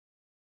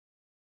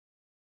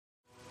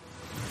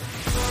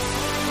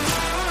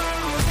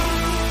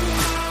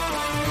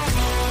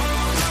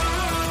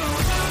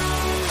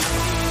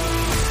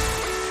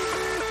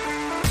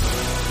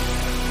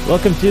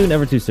Welcome to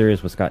Never Too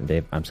Serious with Scott and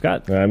Dave. I'm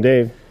Scott. I'm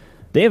Dave.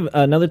 Dave,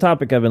 another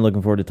topic I've been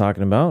looking forward to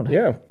talking about.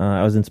 Yeah.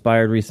 I was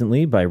inspired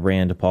recently by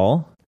Rand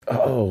Paul.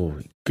 Oh,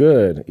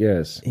 good.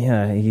 Yes.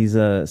 Yeah, he's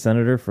a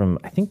senator from,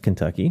 I think,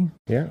 Kentucky.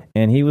 Yeah.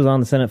 And he was on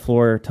the Senate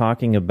floor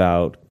talking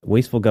about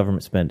wasteful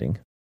government spending.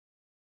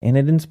 And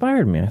it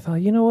inspired me. I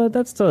thought, you know what,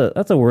 that's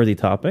a worthy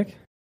topic.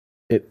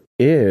 It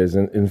is.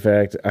 And in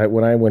fact,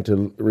 when I went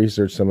to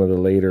research some of the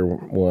later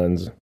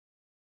ones,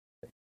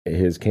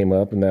 his came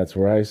up, and that's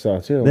where I saw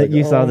too. That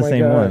you saw the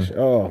same one.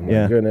 Oh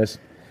my goodness.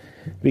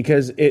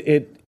 Because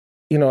it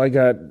I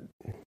got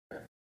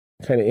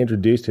kind of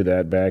introduced to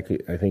that back,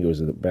 I think it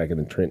was back in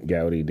the Trent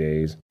Gowdy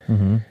days.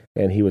 Mm-hmm.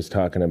 And he was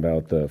talking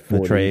about the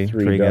Trey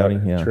Gowdy,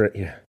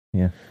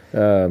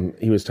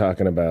 he was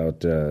talking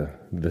about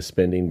the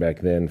spending back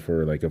then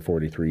for like a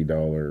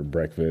 $43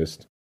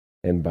 breakfast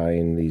and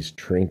buying these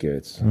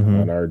trinkets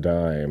on our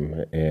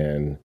dime,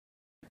 and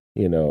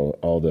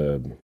all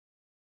the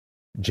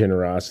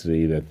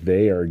generosity that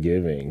they are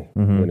giving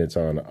when it's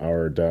on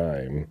our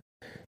dime,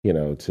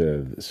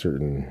 to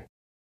certain,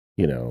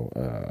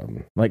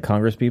 like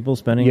Congress people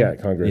spending? Yeah,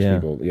 Congress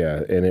people.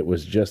 Yeah. And it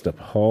was just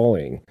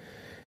appalling.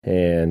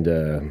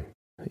 And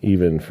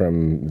even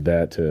from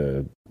that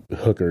to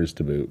hookers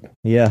to boot.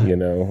 Yeah.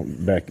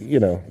 Back,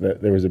 that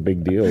there was a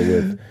big deal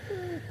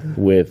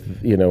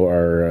with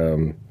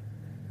our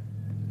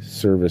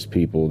service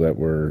people that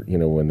were,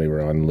 when they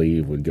were on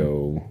leave would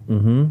go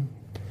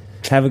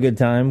have a good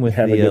time with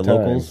the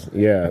locals.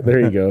 Yeah, there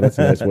you go. That's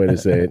a nice way to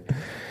say it.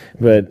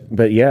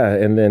 But yeah,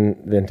 and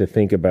then to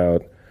think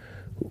about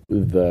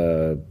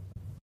the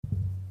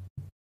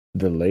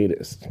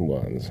latest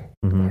ones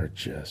are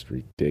just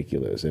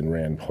ridiculous. And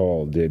Rand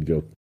Paul did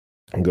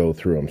go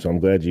through them. So I'm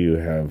glad you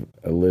have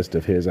a list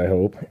of his, I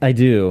hope. I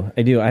do.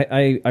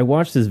 I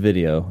watched this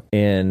video,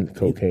 and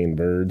cocaine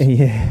birds.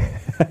 Yeah.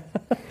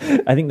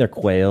 I think they're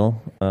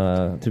quail,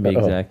 to be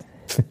exact.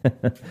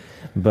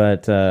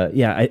 But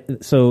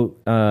so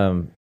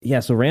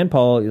Rand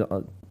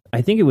Paul,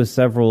 I think it was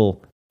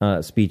several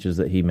speeches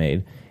that he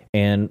made,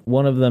 and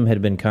one of them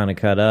had been kind of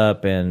cut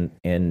up and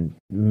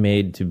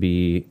made to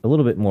be a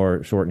little bit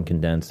more short and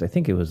condensed. I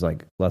think it was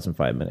like less than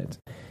 5 minutes.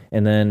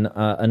 And then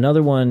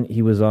another one,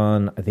 he was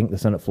on, I think, the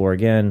Senate floor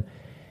again,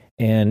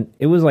 and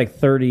it was like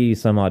 30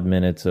 some odd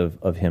minutes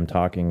of him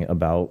talking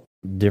about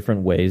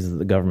different ways that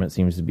the government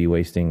seems to be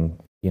wasting,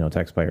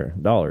 taxpayer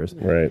dollars.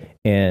 Right.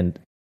 And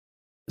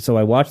so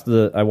I watched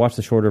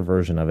the shorter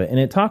version of it, and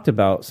it talked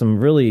about some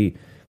really,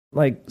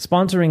 like,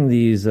 sponsoring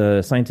these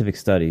scientific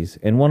studies.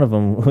 And one of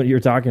them, what you're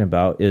talking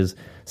about, is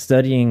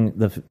studying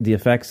the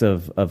effects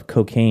of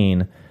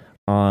cocaine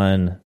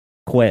on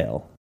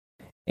quail.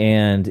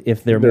 And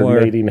if they're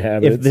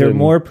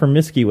more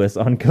promiscuous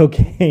on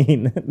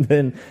cocaine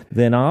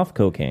than off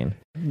cocaine,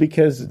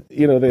 because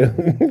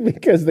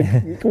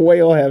the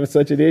quail have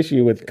such an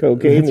issue with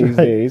cocaine these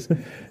days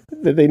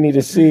that they need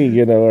to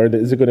see, or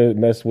is it going to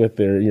mess with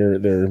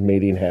their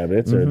mating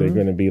habits, or are they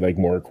going to be like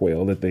more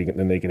quail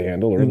than they can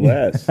handle, or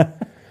less?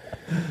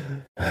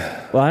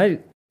 Well, I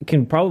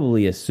can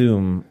probably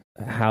assume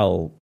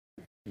how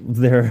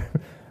their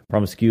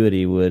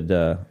promiscuity would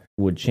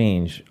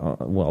change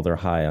while they're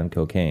high on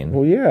cocaine.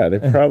 Well, yeah, they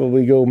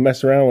probably go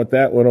mess around with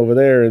that one over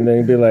there, and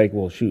then be like,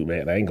 well, shoot,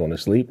 man, I ain't going to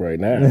sleep right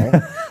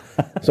now.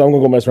 So I'm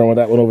going to go mess around with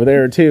that one over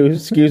there, too.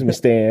 Excuse me,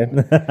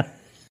 Stan.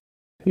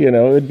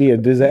 It'd be a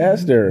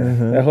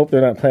disaster. I hope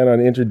they're not planning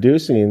on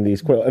introducing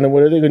these quail. And then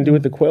what are they going to do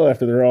with the quail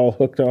after they're all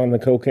hooked on the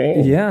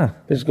cocaine? Yeah.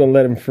 They're just going to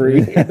let them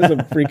free. Some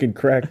freaking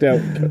cracked out,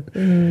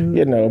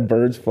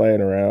 birds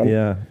flying around.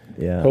 Yeah,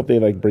 yeah. Hope they,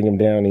 bring them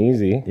down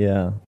easy.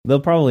 Yeah. They'll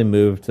probably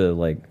move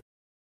to,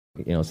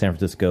 San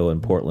Francisco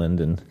and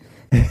Portland and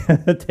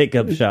take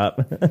up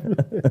shop.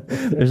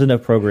 There's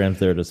enough programs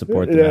there to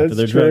support them after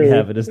their drug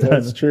habit is done.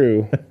 That's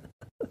true.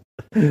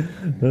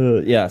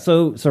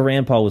 So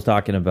Rand Paul was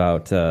talking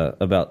about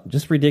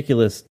just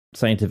ridiculous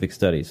scientific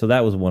studies. So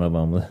that was one of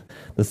them,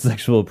 the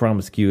sexual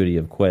promiscuity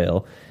of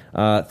quail.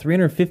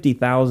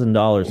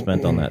 $350,000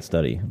 spent on that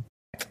study.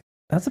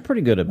 That's a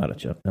pretty good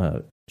amount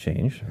of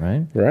change,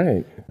 right?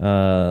 Right.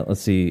 Let's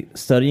see.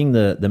 Studying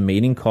the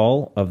mating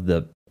call of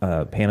the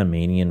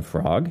Panamanian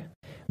frog.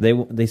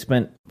 They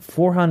spent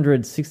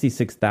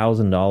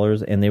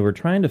 $466,000, and they were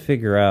trying to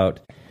figure out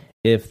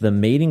if the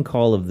mating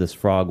call of this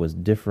frog was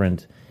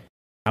different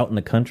out in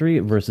the country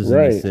versus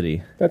in the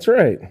city. That's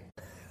right.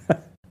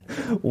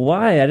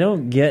 Why? I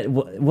don't get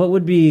what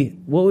would be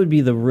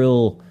the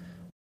real,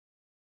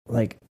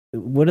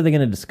 what are they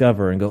going to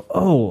discover and go,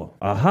 oh,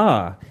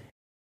 aha?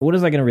 What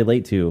is that going to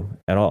relate to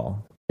at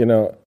all? I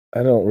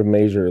don't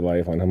measure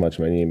life on how much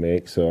money you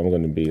make, so I'm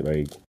going to be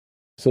like,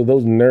 so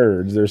those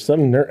nerds,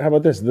 how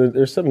about this?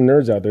 There's some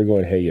nerds out there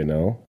going, hey,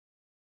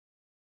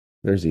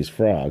 there's these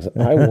frogs.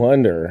 I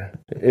wonder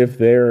if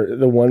they're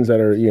the ones that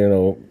are,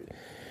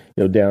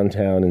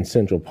 downtown in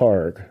Central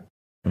Park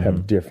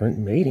have different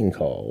mating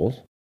calls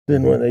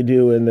than what they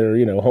do in their,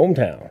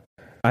 hometown.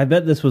 I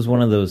bet this was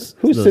one of those.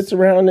 Who sits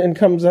around and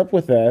comes up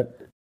with that,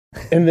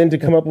 and then to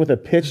come up with a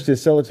pitch to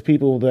sell it to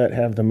people that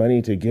have the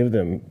money to give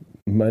them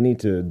money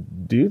to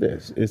do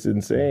this. It's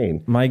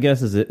insane. My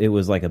guess is it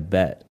was like a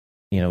bet.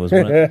 It was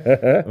one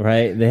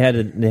right. They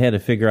had to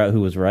figure out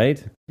who was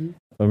right,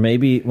 or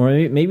maybe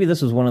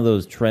this was one of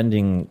those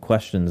trending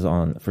questions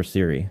for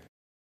Siri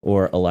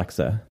or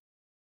Alexa.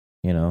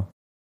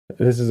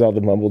 This is all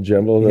the mumble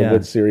jumble that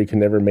what Siri can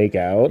never make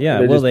out.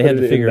 Yeah, they had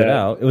to figure it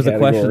out. It was a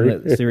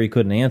question that Siri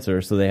couldn't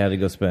answer, so they had to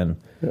go spend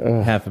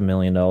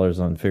 $500,000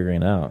 on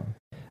figuring it out.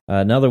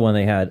 Another one,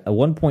 they had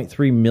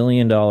 $1.3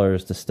 million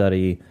to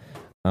study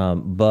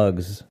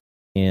bugs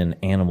in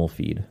animal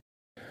feed.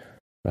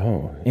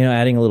 Oh,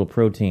 adding a little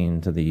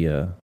protein to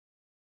the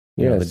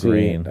the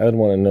grain. I'd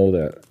want to know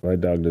that. My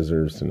dog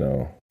deserves to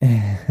know.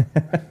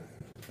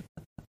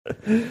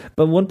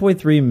 But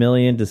 $1.3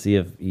 million to see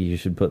if you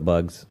should put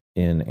bugs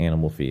in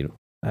animal feed.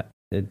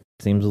 It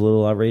seems a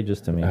little outrageous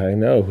to me. I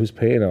know. Who's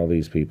paying all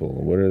these people?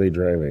 What are they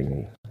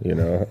driving?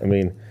 I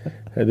mean,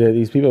 are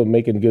these people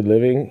making good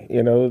living,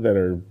 that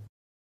are,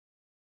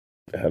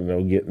 I don't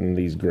know, getting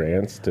these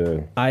grants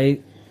to...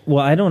 I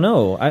don't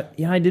know.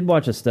 I did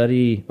watch a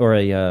study or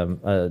I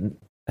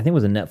think it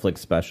was a Netflix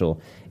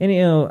special.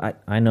 And,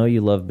 I know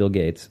you love Bill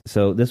Gates.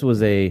 So this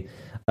was a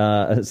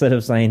set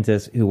of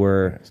scientists who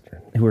were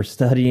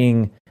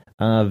studying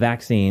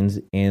vaccines,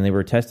 and they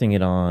were testing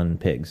it on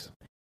pigs.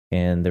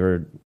 And they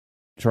were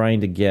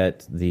trying to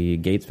get the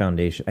Gates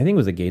Foundation, I think it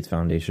was the Gates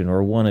Foundation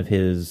or one of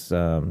his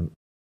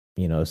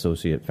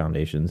associate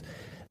foundations,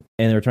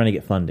 and they were trying to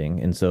get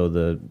funding. And so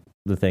the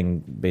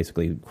thing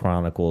basically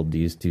chronicled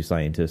these two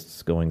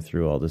scientists going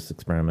through all this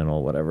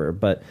experimental whatever.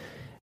 But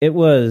it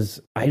was,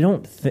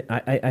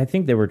 I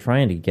think they were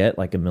trying to get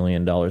like $1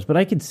 million, but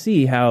I could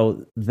see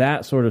how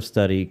that sort of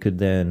study could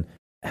then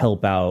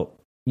help out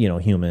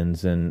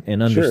humans and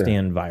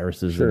understand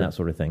viruses and that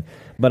sort of thing.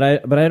 But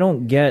I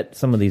don't get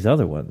some of these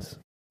other ones.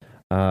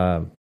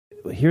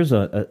 Here's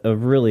a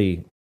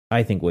really,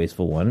 I think,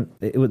 wasteful one.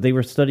 They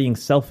were studying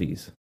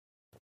selfies,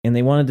 and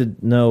they wanted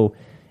to know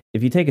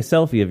if you take a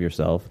selfie of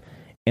yourself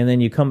and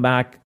then you come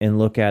back and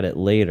look at it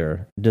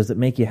later, does it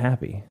make you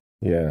happy?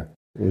 Yeah,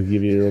 we'll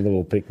give you a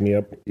little pick me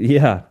up.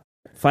 Yeah,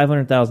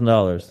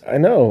 $500,000. I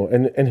know,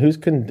 and who's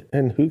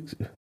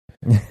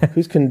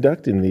who's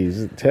conducting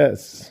these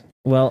tests?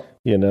 Well,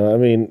 I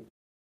mean,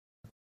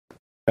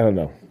 I don't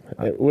know.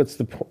 What's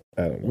the point?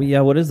 I don't know. Well,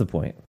 yeah, what is the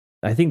point?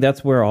 I think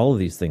that's where all of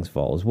these things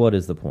fall. Is what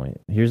is the point?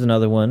 Here's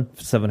another one: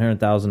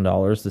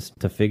 $700,000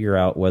 to figure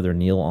out whether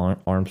Neil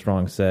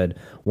Armstrong said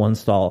one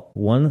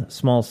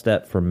small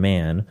step for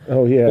man.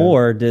 Oh yeah.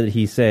 Or did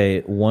he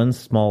say one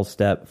small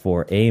step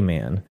for a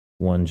man,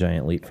 one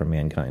giant leap for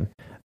mankind?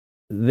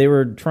 They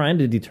were trying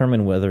to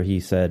determine whether he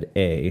said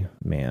a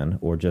man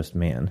or just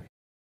man.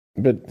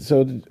 But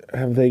so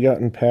have they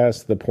gotten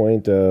past the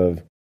point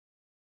of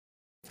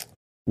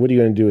what are you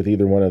going to do with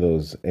either one of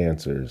those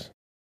answers?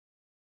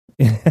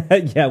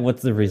 Yeah,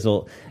 what's the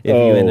result if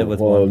you end up with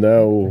one?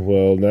 Now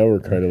we're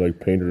kind of like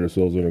painted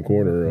ourselves in a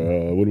corner.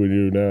 What do we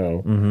do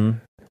now? Mm-hmm.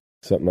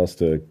 Something else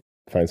to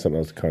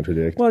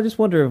contradict. Well, I just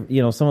wonder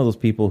if, some of those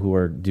people who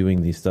are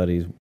doing these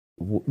studies,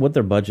 what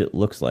their budget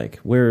looks like.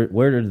 Where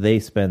do they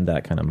spend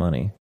that kind of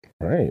money?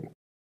 Right.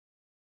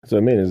 So,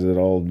 I mean, is it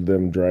all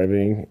them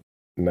driving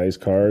nice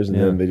cars and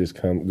then they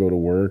just go to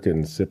work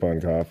and sip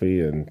on coffee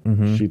and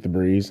shoot the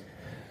breeze?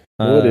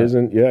 No, it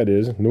isn't. Yeah, it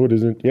is. No, it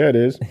isn't. Yeah, it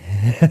is.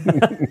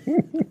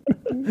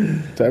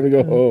 Time to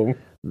go home.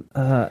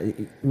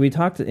 We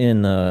talked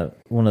in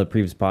one of the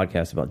previous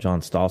podcasts about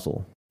John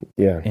Stossel.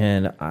 Yeah.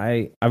 And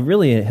I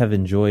really have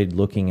enjoyed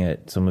looking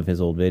at some of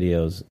his old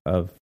videos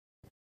of,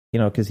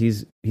 because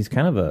he's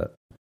kind of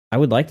I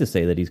would like to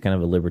say that he's kind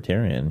of a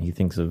libertarian. He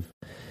thinks of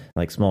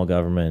like small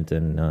government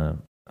and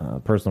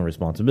personal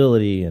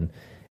responsibility.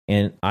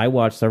 And I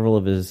watched several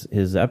of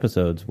his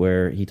episodes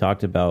where he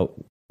talked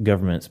about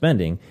government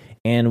spending.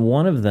 And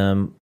one of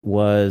them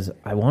was,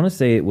 I want to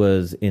say it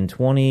was in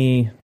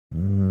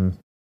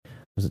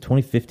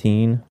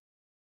 2015?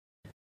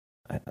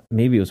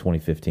 Maybe it was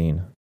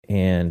 2015.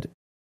 And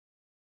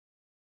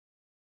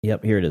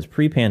yep, here it is,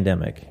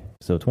 pre-pandemic.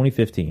 So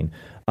 2015,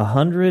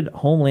 100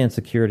 Homeland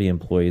Security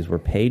employees were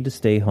paid to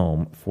stay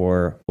home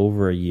for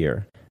over a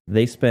year.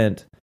 They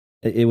spent,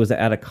 it was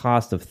at a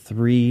cost of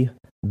 $3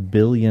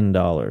 billion.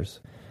 To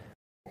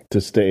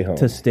stay home.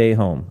 To stay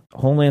home.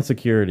 Homeland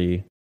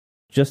Security,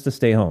 just to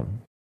stay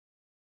home.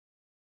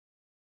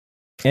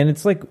 And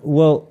it's like,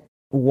 well,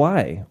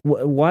 why?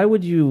 Why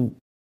would you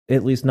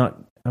at least not,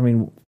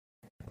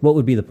 what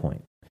would be the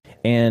point?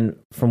 And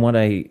from what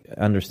I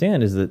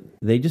understand is that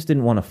they just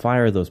didn't want to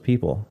fire those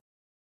people.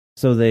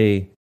 So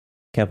they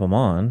kept them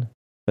on,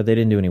 but they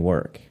didn't do any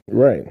work.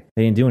 Right.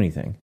 They didn't do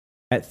anything.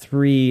 At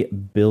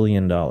 $3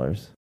 billion.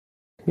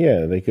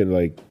 Yeah, they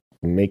could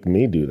make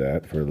me do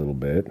that for a little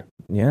bit.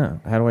 Yeah.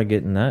 How do I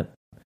get in that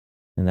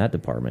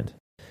department?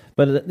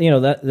 But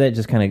that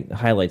just kind of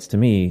highlights to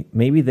me,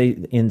 maybe they,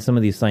 in some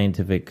of these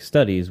scientific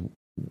studies,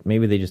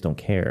 maybe they just don't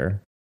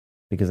care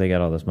because they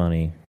got all this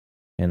money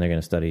and they're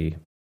going to study,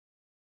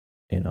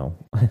 It's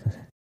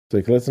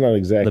like, let's not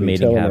exactly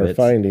tell them our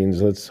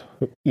findings. Let's,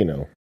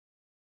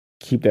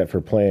 keep that for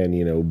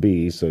plan,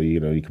 B, so, you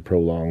can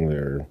prolong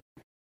their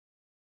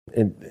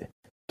and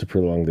to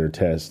prolong their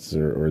tests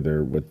or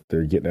their what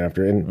they're getting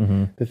after.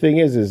 And the thing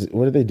is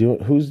what are they doing?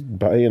 Who's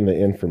buying the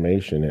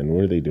information, and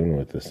what are they doing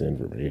with this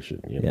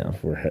information?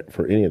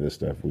 For any of the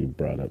stuff we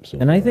brought up so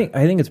far. I think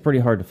it's pretty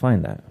hard to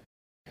find that.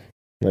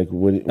 Like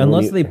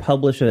unless they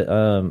publish it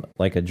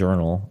like a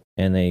journal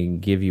and they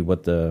give you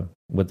what the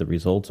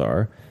results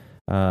are,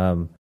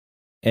 and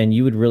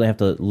you would really have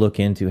to look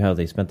into how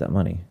they spent that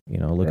money.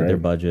 Look at their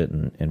budget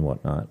and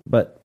whatnot.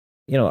 But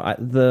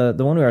the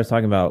one where I was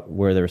talking about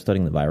where they were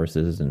studying the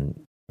viruses and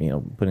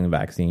putting the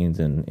vaccines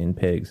in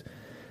pigs,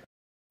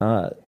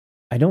 I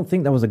don't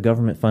think that was a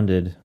government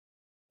funded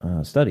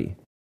study.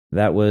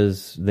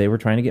 They were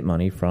trying to get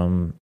money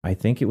from, I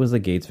think it was the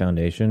Gates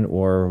Foundation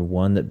or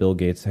one that Bill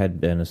Gates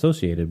had been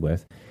associated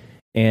with.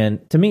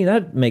 And to me,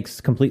 that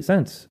makes complete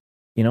sense.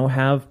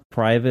 Have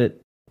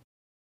private,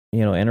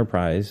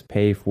 enterprise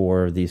pay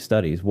for these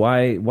studies.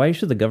 Why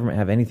should the government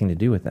have anything to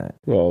do with that?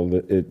 Well,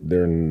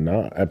 they're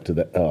not up to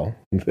that. Oh,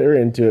 they're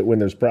into it when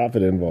there's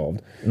profit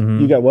involved.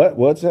 You got what?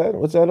 What's that?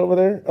 What's that over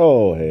there?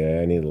 Oh,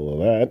 hey, I need a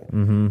little of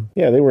that.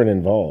 Yeah, they weren't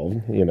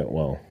involved.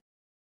 Well,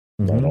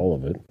 not all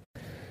of it.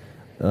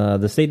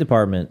 The State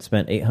Department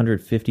spent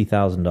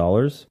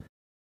 $850,000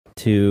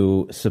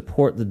 to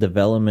support the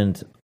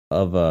development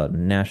of a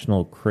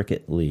national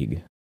cricket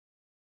league.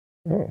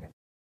 Oh,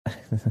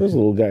 those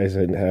little guys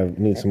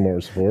need some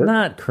more support.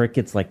 Not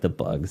crickets like the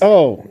bugs.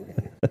 Oh,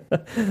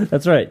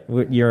 that's right.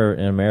 You're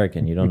an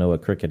American. You don't know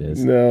what cricket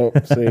is. No,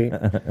 see,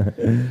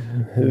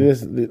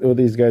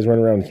 these guys run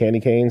around candy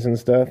canes and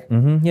stuff.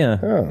 Yeah,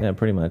 yeah,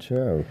 pretty much.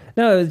 Oh.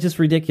 No, it's just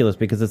ridiculous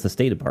because it's the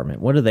State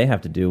Department. What do they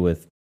have to do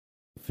with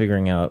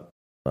figuring out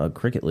a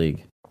cricket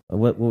league?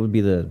 What would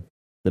be the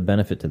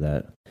benefit to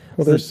that?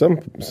 Well, there's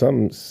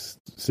some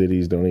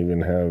cities don't even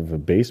have a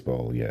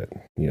baseball yet.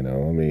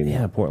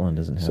 Yeah, Portland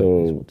doesn't have a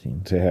baseball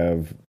team.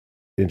 To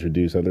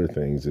introduce other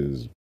things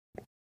is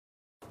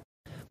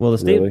the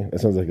state. Really, that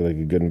sounds like a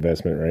good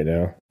investment right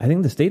now. I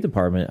think the State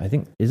Department.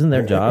 Isn't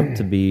their job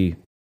to be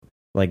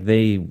like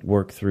they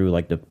work through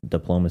like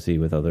diplomacy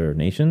with other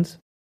nations.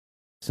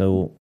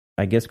 So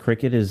I guess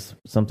cricket is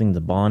something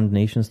to bond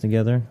nations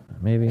together.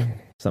 Maybe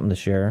something to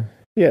share.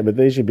 Yeah, but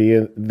they should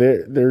be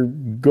their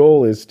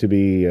goal is to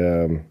be,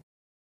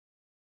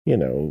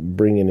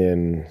 bringing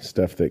in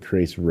stuff that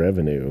creates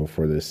revenue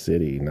for this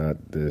city, not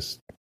this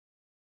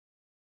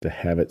to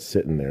have it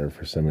sitting there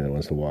for somebody that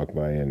wants to walk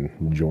by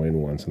and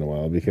join once in a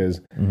while. Because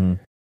I'm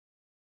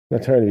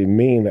not trying to be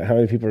mean, but how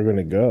many people are going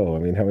to go? I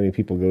mean, how many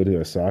people go to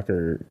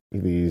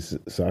these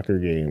soccer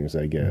games?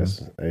 I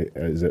guess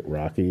is it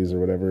Rockies or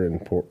whatever in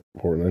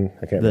Portland?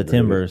 I can't. The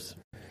Timbers.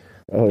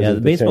 Oh, yeah,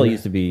 the baseball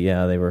used to be.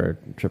 Yeah, they were.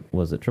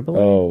 Was it AAA?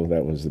 Oh,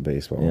 that was the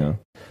baseball.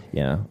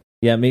 Yeah.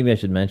 Maybe I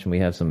should mention we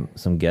have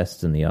some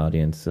guests in the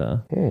audience.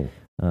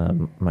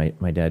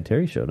 My dad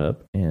Terry showed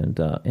up,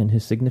 and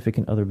his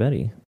significant other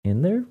Betty,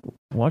 and they're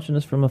watching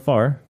us from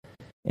afar.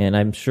 And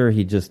I'm sure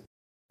he just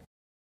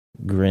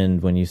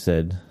grinned when you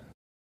said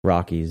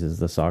Rockies is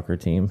the soccer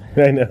team.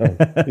 I know.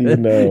 You would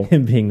know.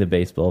 Him being the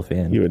baseball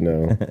fan. You would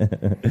know.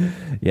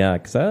 Yeah,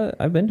 because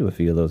I've been to a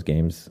few of those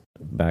games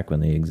back when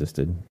they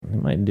existed.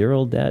 My dear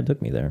old dad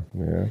took me there.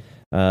 Yeah.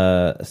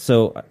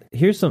 So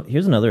here's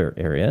another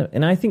area,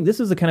 and I think this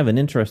is a kind of an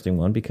interesting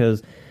one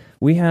because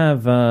we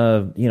have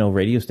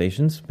radio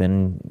stations.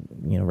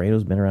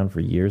 Radio's been around for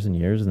years and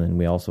years, and then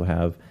we also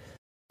have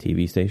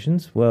TV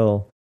stations.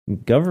 Well,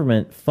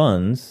 government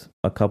funds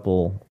a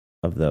couple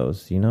of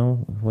those. You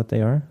know what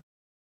they are?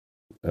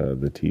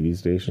 The TV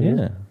station?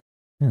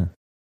 Yeah.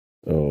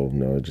 Oh,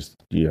 no,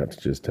 you have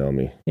to just tell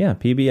me. Yeah,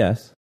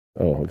 PBS.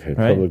 Oh, okay.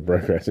 Right? Public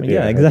broadcasting.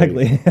 Yeah,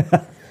 exactly.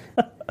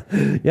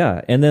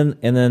 Yeah, and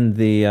then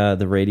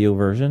the radio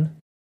version,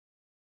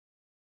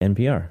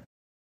 NPR.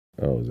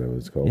 Oh, is that what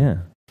it's called? Yeah.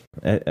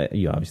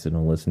 You obviously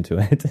don't listen to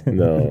it.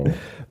 No.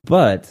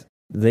 But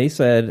they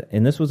said,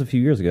 and this was a few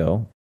years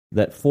ago,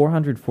 that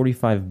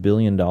 $445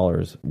 billion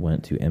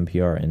went to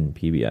NPR and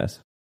PBS.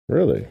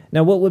 Really?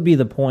 Now, what would be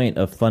the point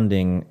of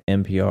funding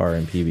NPR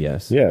and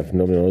PBS? Yeah, if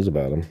nobody knows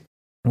about them.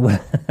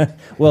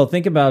 Well,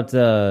 think about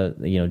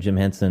Jim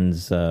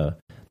Henson's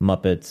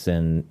Muppets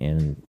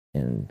and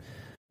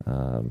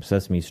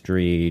Sesame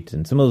Street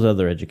and some of those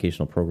other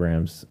educational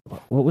programs.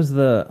 What was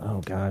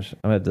oh gosh,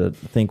 I had to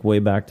think way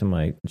back to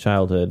my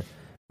childhood.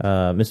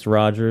 Mr.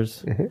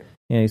 Rogers. Mm-hmm.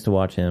 Yeah, I used to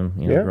watch him,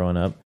 growing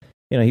up.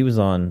 He was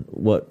on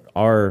what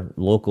our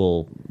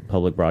local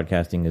public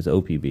broadcasting is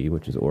OPB,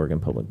 which is Oregon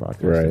Public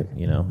Broadcasting, right.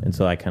 And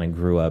so I kind of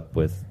grew up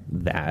with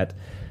that.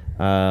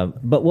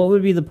 But what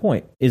would be the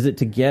point? Is it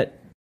to get,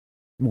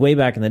 way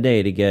back in the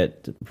day, to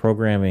get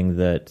programming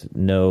that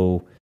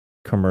no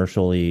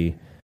commercially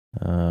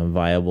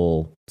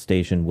viable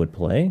station would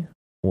play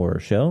or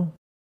show?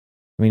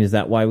 I mean, is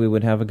that why we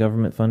would have a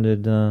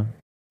government-funded... so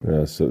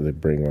they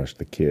brainwash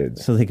the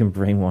kids. So they can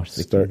brainwash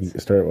the kids.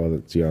 Start while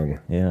it's young.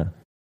 Yeah.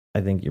 I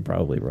think you're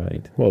probably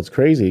right. Well, it's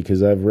crazy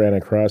because I've ran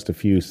across a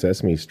few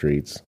Sesame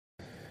Streets.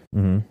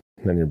 Mm-hmm.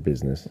 None of your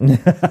business.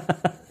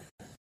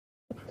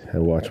 I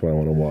watch what I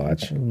want to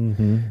watch.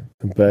 Mm-hmm.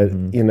 But,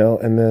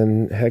 and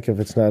then, heck, if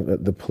it's not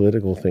the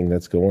political thing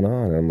that's going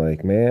on, I'm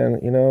like, man,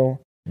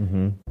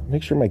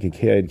 make sure my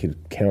kid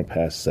could count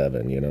past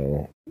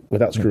 7,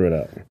 without screwing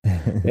up.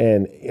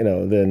 And,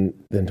 then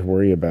to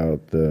worry about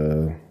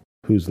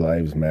whose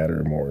lives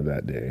matter more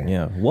that day.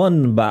 Yeah.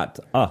 One bat.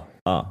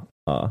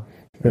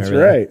 That's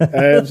right.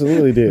 I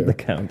absolutely do. The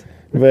count.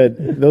 But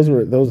those.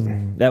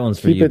 That one's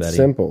for keep you, it buddy.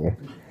 Simple.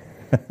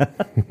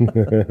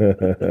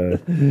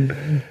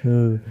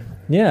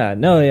 Yeah.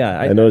 No. Yeah.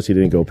 I noticed he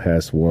didn't go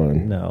past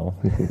 1. No.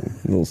 A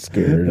little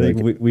scared. I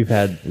think we've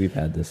had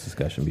this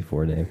discussion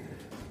before, Dave.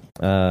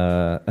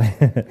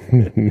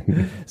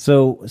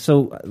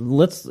 So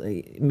let's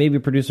maybe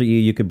producer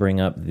you could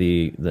bring up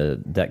the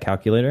debt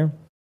calculator.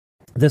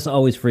 This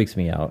always freaks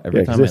me out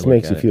every time. This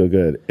makes you feel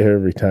good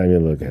every time you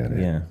look at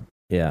it.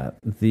 Yeah.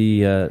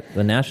 The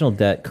national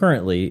debt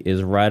currently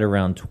is right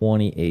around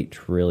 $28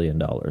 trillion,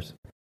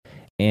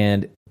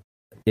 and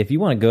if you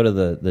want to go to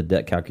the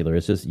debt calculator,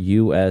 it's just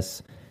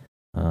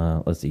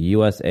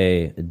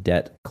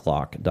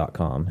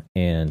USAdebtclock.com,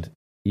 and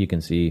you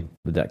can see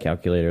the debt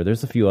calculator.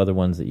 There's a few other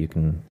ones that you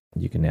can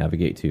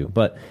navigate to,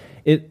 but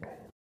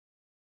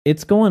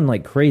it's going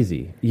like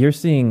crazy. You're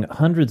seeing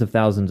hundreds of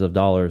thousands of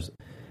dollars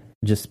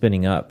just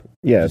spinning up.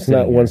 Yeah, it's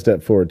not one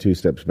step forward, 2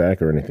 steps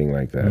back or anything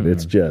like that. Mm-hmm.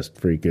 It's just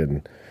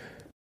freaking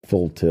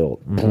full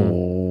tilt.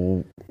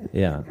 Mm-hmm.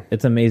 Yeah,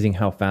 it's amazing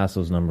how fast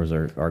those numbers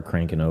are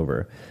cranking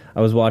over.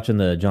 I was watching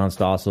one of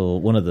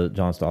the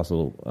John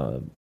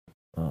Stossel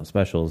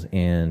specials,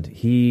 and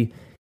he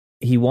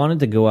wanted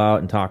to go out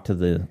and talk to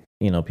the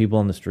people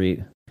on the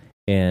street,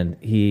 and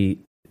he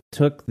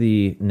took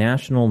the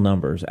national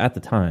numbers at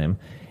the time,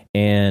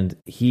 and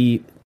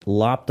he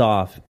lopped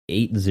off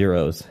 8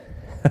 zeros.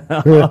 Is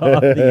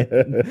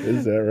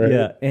that right?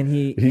 Yeah, and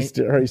he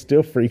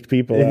still freaked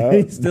people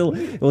out. So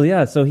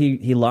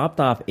he lopped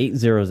off 8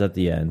 zeros at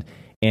the end,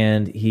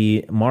 and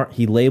he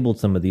labeled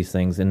some of these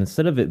things, and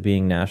instead of it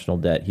being national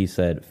debt, he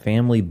said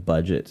family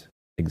budget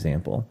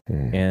example.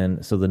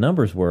 And so the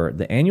numbers were,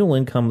 the annual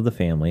income of the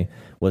family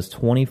was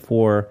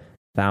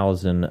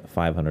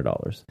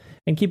 $24,500.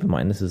 And keep in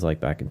mind, this is like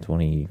back in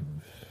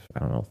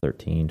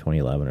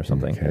 2011 or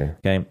something.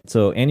 Okay.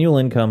 So annual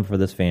income for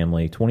this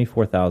family,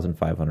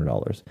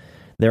 $24,500.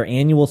 Their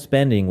annual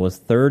spending was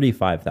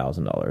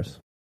 $35,000.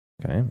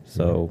 Okay.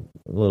 So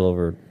a little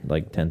over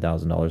like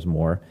 $10,000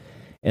 more.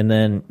 And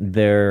then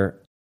their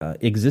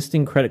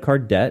existing credit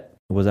card debt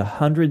was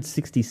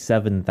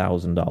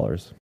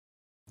 $167,000.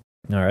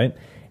 All right.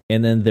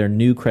 And then their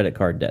new credit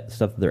card debt,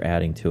 stuff that they're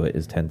adding to it,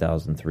 is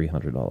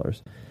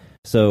 $10,300.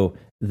 So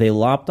they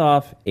lopped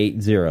off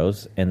 8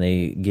 zeros, and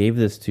they gave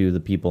this to the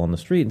people on the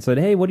street and said,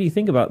 hey, what do you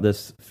think about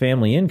this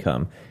family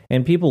income?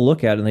 And people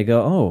look at it and they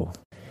go, oh,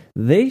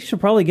 they should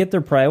probably get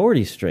their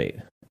priorities straight.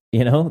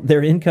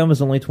 Their income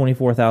is only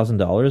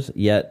 $24,000,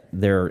 yet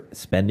they're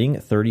spending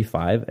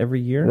 $35,000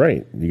 every year.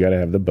 Right. You got to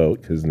have the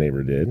boat because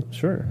neighbor did.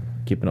 Sure.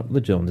 Keeping up with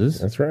the Joneses.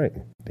 That's right.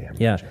 Damn.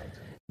 Yeah.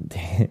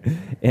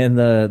 And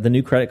the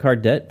new credit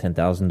card debt,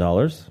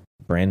 $10,000.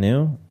 Brand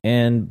new,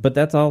 but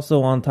that's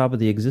also on top of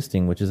the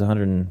existing, which is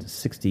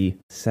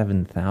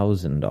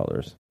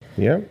 $167,000.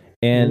 Yeah,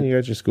 and you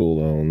got your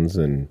school loans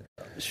and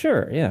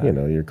sure, yeah,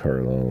 your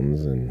car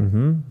loans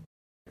and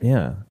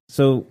yeah.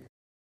 So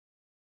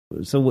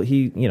what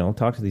he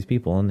talked to these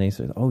people, and they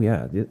said, oh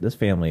yeah, this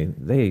family,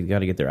 they got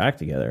to get their act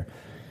together.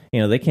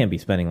 They can't be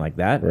spending like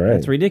that. Right.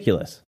 That's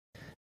ridiculous.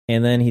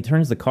 And then he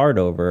turns the card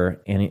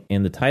over, and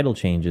the title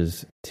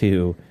changes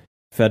to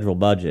federal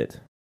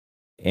budget,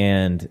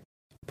 and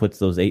puts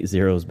those 8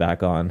 zeros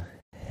back on.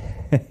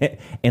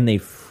 And they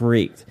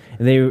freaked.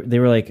 They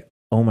were like,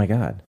 oh my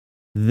God,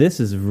 this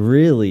is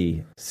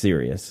really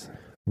serious.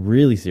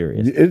 Really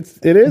serious.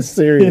 It is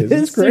serious.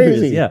 It's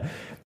crazy. Serious, yeah.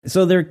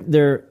 So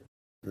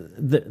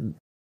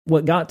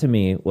what got to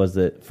me was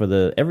that for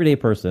the everyday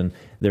person,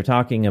 they're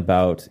talking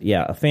about,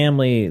 a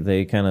family.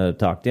 They kind of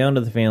talk down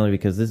to the family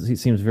because this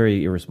seems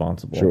very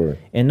irresponsible. Sure.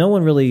 And no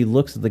one really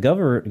looks at the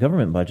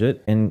government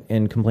budget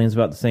and complains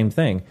about the same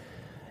thing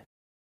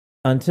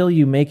until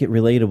you make it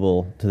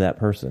relatable to that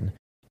person.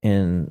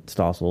 And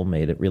Stossel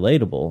made it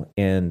relatable.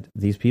 And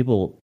these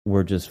people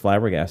were just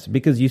flabbergasted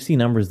because you see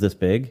numbers this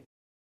big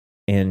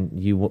and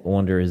you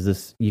wonder,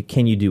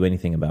 can you do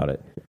anything about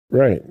it?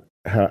 Right.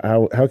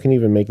 How can you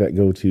even make that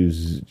go to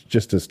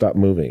just to stop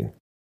moving?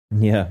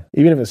 Yeah.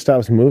 Even if it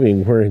stops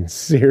moving, we're in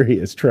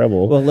serious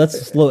trouble. Well, let's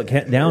slow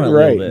it down a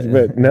little bit.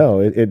 But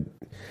no, it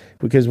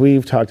because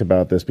we've talked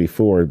about this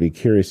before. I'd be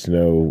curious to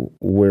know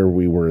where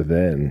we were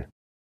then.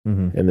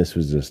 Mm-hmm. And this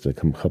was just a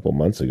couple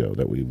months ago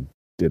that we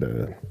did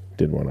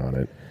one on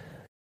it.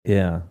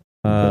 Yeah.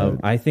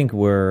 I think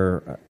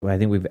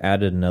we've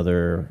added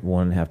another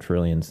 $1.5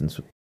 trillion since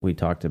we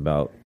talked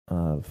about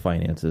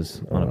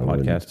finances on a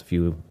podcast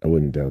I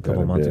wouldn't doubt that. A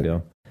couple months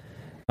ago.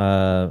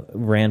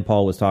 Rand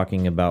Paul was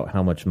talking about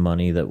how much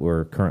money that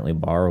we're currently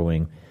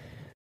borrowing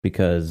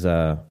because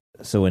in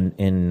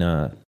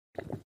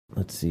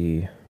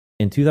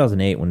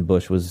 2008, when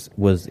Bush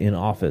was in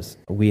office,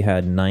 we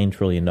had $9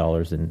 trillion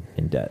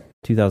in debt.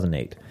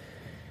 2008,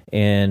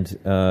 And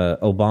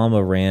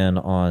Obama ran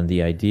on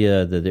the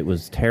idea that it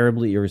was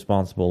terribly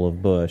irresponsible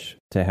of Bush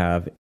to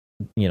have,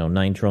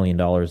 $9 trillion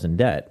in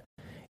debt.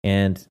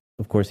 And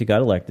of course, he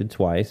got elected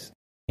twice.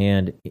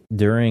 And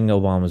during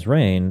Obama's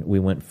reign, we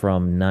went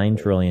from 9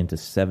 trillion to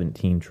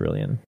 17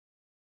 trillion.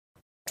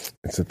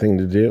 It's a thing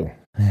to do.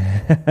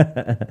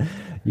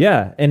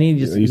 Yeah, and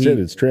he said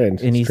it's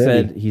trend. And he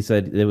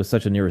said it was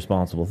such an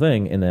irresponsible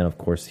thing. And then, of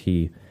course,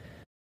 he,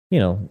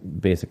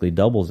 basically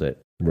doubles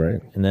it.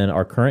 Right. And then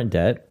our current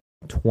debt,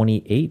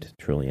 28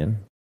 trillion,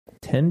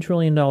 $10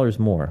 trillion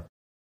more.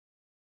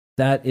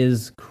 That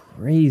is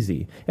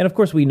crazy. And of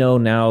course, we know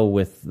now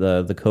with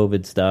the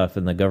COVID stuff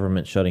and the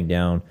government shutting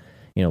down,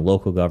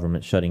 local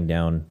government shutting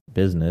down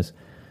business,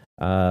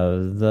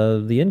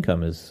 the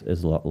income is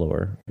a lot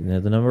lower.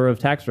 The number of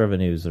tax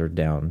revenues are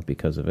down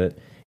because of it.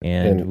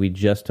 And we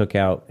just took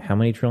out how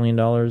many $1 trillion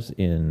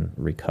in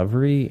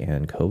recovery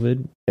and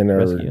COVID and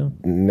rescue?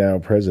 Our now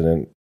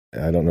president,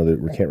 I don't know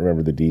we can't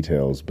remember the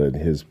details, but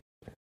his,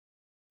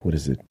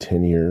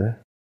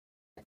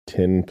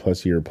 10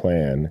 plus year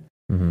plan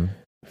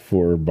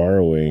for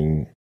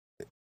borrowing,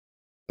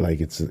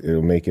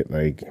 it'll make it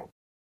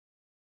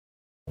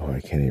I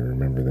can't even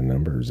remember the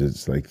numbers.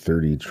 It's like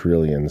 30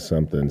 trillion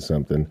something,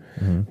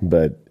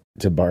 but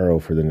to borrow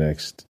for the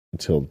next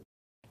till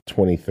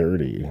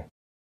 2030,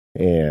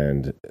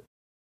 and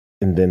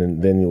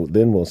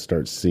then we'll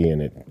start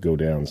seeing it go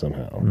down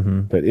somehow.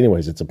 But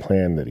anyways, it's a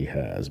plan that he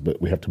has, but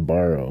we have to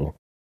borrow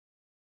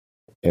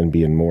and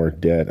be in more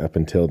debt up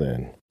until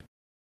then.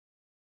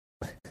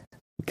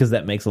 Because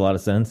that makes a lot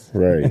of sense.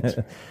 Right.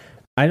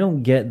 I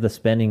don't get the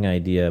spending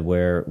idea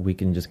where we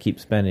can just keep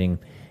spending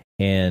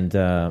and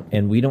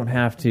we don't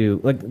have to,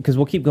 because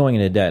we'll keep going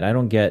into debt. I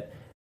don't get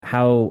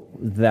how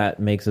that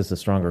makes us a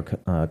stronger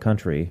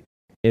country.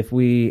 If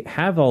we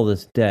have all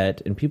this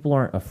debt and people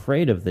aren't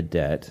afraid of the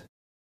debt,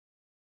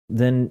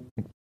 then,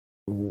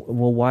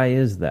 well, why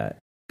is that?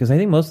 Because I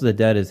think most of the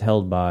debt is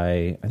held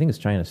by, I think it's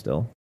China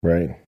still.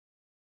 Right.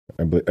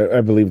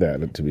 I believe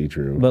that to be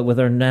true. But with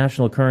our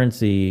national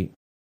currency,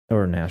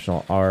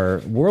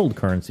 our world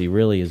currency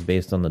really is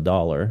based on the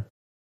dollar.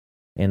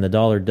 And the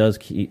dollar does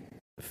keep,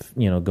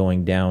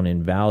 going down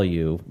in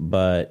value,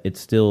 but it's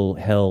still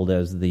held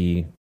as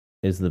the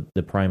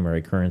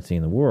primary currency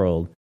in the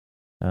world.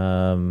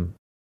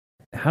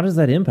 How does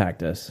that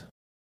impact us?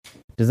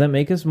 Does that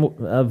make us more,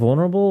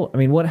 vulnerable? I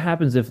mean, what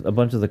happens if a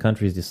bunch of the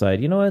countries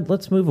decide,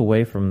 let's move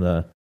away from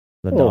the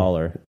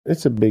dollar?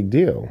 It's a big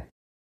deal.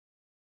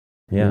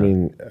 Yeah. I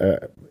mean,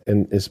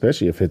 and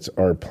especially if it's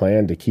our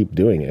plan to keep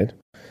doing it,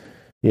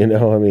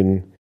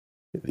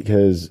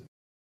 because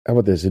how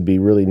about this? It'd be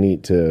really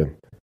neat to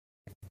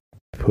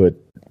put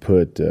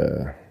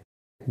the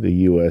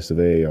U.S. of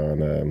A.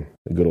 on a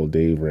good old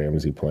Dave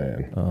Ramsey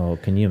plan. Oh,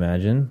 can you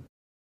imagine?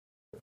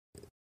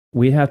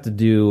 We'd have to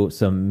do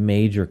some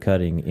major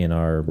cutting in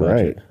our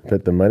budget. Right,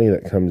 but the money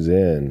that comes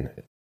in,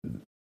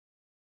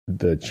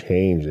 the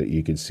change that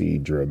you could see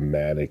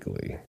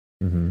dramatically.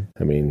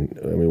 I mean,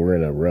 we're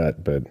in a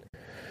rut, but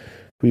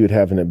we would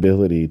have an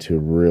ability to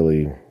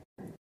really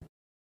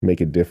make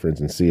a difference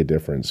and see a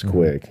difference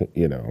quick,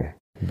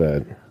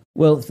 But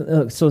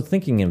so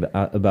thinking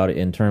about it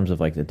in terms of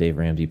the Dave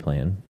Ramsey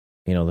plan,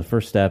 the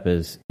first step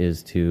is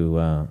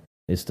to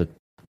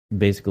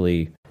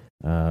basically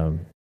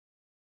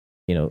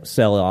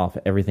sell off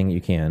everything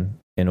you can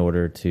in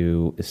order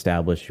to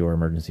establish your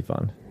emergency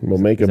fund. We'll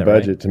make a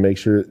budget right? to make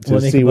sure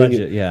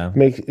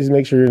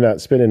make sure you're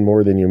not spending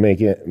more than you make,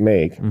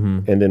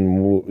 and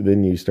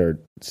then you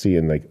start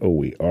seeing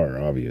we are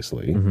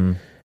obviously,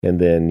 and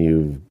then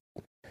you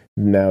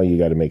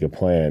got to make a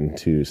plan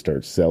to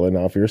start selling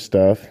off your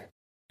stuff,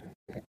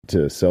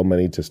 to sell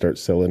money, to start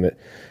selling it,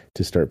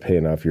 to start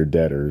paying off your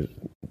debtors,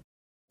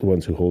 the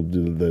ones who hold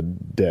the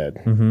debt.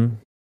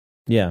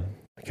 Yeah.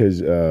 Because,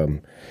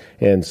 and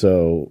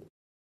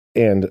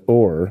at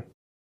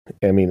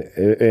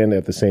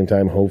the same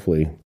time,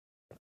 hopefully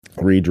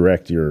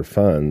redirect your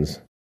funds,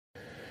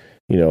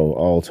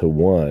 all to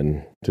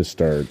one to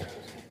start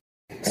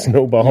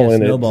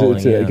snowballing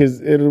it.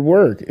 Because it'll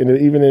work. And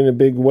even in a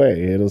big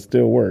way, it'll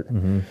still work.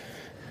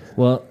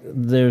 Well,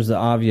 there's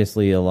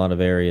obviously a lot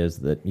of areas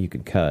that you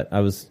could cut.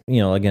 I was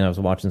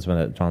watching some of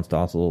that John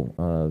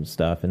Stossel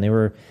stuff, and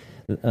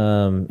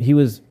he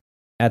was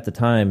at the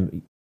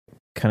time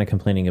kind of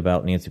complaining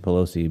about Nancy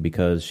Pelosi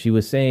because she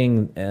was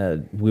saying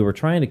we were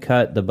trying to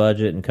cut the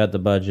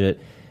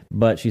budget,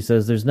 but she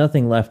says there's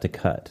nothing left to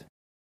cut.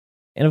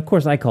 And of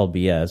course I called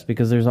BS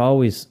because there's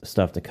always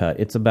stuff to cut.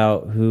 It's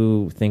about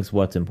who thinks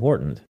what's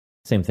important.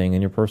 Same thing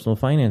in your personal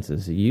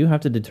finances. You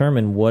have to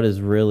determine what is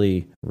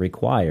really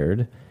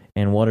required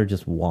and what are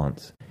just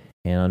wants.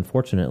 And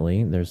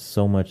unfortunately, there's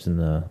so much in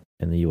the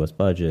U.S.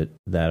 budget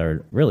that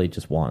are really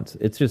just wants.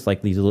 It's just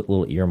like these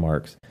little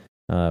earmarks.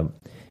 I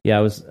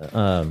was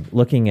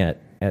looking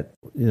at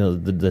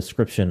the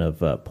description of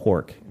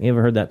pork. You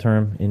ever heard that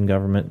term in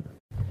government?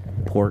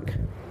 Pork.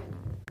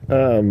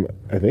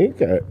 I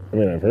think I've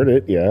heard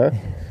it. Yeah.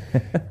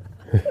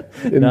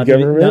 in not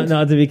government.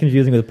 Not to be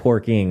confusing with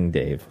porking,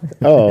 Dave.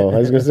 Oh, I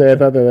was going to say I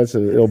thought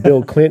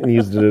Bill Clinton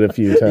used it a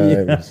few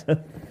times.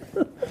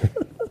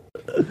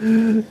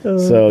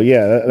 So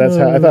yeah, that's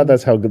how I thought.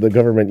 That's how the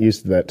government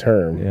used that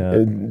term.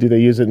 Yeah. Do they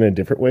use it in a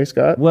different way,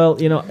 Scott? Well,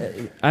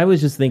 I was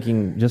just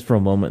thinking, just for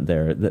a moment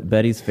there, that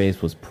Betty's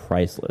face was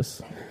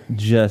priceless.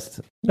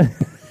 Just,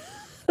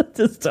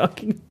 just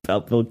talking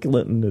about Bill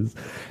Clinton is,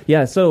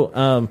 yeah.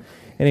 So,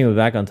 anyway,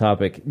 back on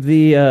topic.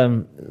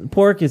 The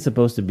pork is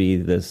supposed to be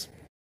this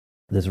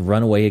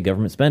runaway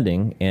government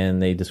spending,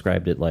 and they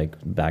described it like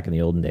back in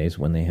the olden days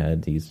when they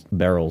had these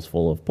barrels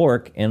full of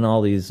pork, and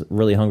all these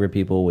really hungry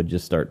people would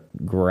just start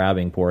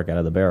grabbing pork out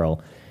of the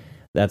barrel.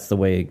 That's the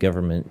way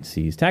government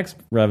sees tax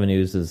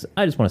revenues: is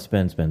I just want to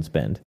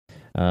spend.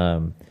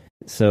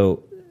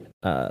 So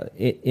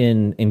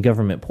in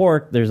government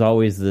pork, there's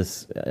always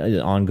this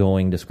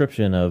ongoing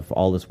description of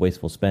all this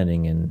wasteful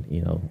spending, and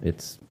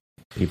it's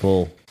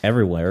people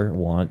everywhere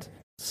want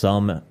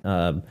some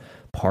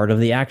part of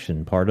the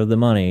action, part of the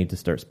money to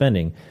start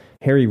spending.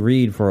 Harry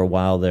Reid for a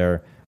while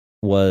there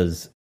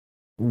was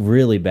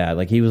really bad.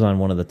 Like, he was on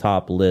one of the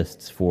top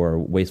lists for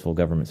wasteful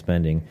government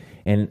spending.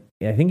 And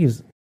I think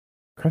he's,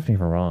 correct me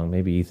if I'm wrong,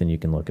 maybe Ethan, you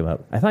can look him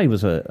up. I thought he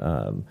was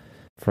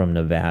from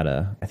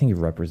Nevada. I think he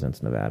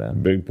represents Nevada.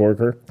 Big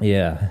porker?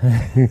 Yeah.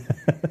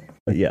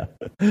 Yeah.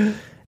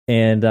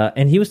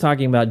 And he was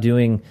talking about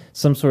doing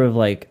some sort of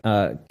like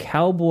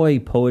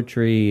cowboy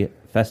poetry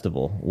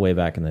festival way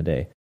back in the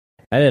day.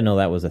 I didn't know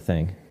that was a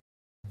thing,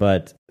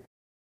 but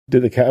do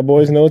the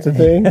Cowboys know it's a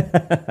thing?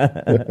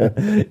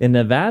 In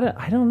Nevada?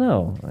 I don't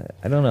know.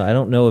 I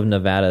don't know of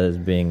Nevada as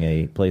being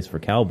a place for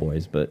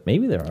cowboys, but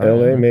maybe there are.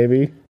 LA,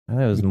 maybe. I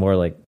thought it was more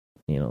like,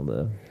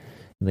 the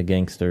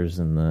gangsters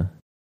and the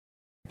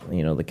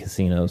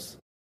casinos,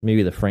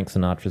 maybe the Frank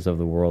Sinatras of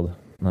the world.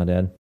 My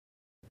dad.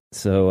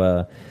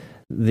 So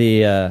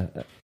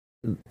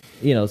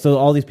so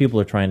all these people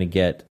are trying to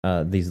get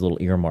these little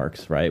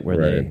earmarks, right?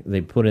 Where they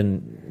put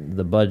in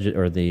the budget,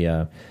 or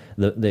they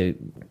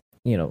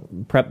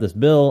prep this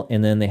bill,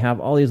 and then they have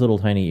all these little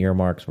tiny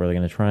earmarks where they're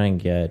going to try and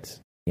get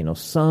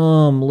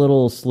some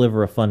little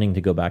sliver of funding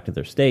to go back to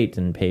their state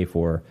and pay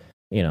for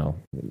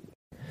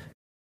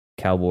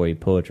cowboy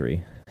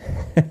poetry,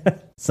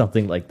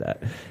 something like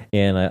that.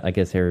 And I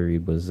guess Harry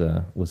Reid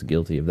was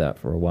guilty of that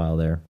for a while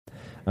there.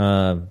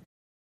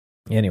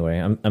 Anyway,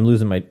 I'm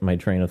losing my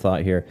train of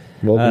thought here.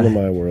 Welcome to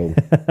my world.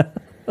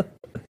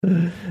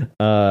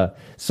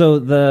 So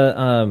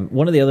the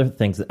one of the other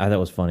things that I thought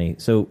was funny.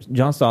 So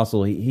John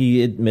Stossel,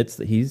 he admits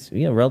that he's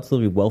a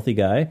relatively wealthy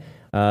guy.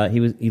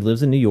 He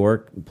lives in New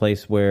York, a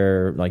place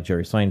where like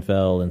Jerry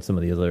Seinfeld and some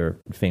of the other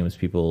famous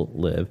people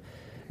live.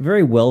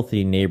 Very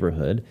wealthy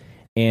neighborhood.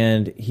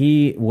 And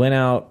he went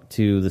out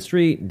to the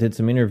street, did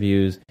some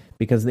interviews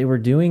because they were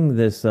doing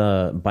this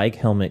bike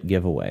helmet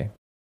giveaway,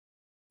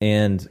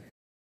 and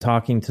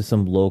talking to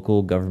some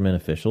local government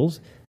officials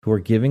who are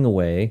giving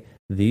away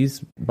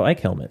these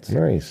bike helmets.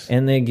 Nice.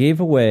 And they gave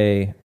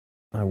away,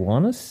 I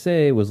want to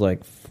say it was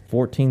like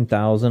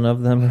 14,000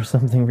 of them or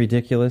something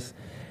ridiculous.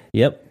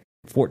 Yep,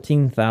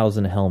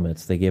 14,000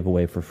 helmets they gave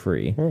away for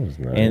free. That was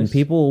nice. And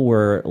people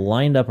were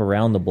lined up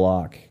around the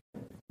block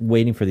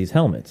waiting for these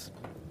helmets.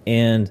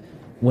 And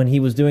when he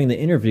was doing the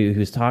interview, he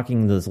was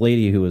talking to this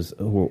lady who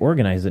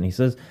organized it, and he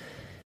says,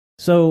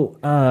 so,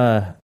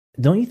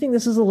 don't you think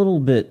this is a little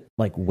bit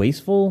like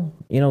wasteful,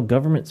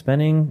 government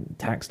spending,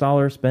 tax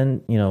dollar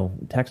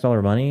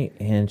money?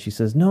 And she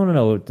says,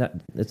 no,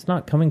 it's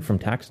not coming from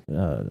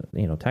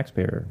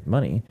taxpayer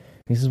money.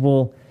 He says,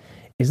 well,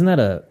 isn't that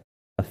a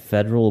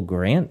federal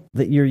grant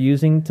that you're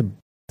using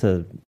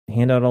to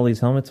hand out all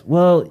these helmets?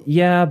 Well,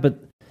 yeah, but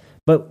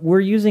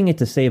we're using it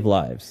to save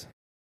lives.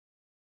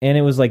 And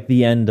it was like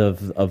the end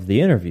of the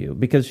interview,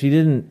 because she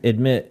didn't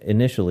admit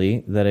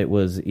initially that it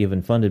was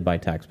even funded by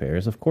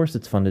taxpayers. Of course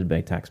it's funded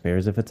by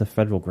taxpayers. If it's a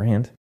federal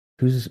grant,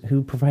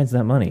 who provides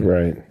that money?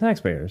 Right.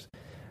 Taxpayers.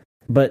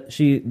 But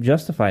she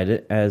justified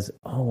it as,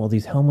 oh, well,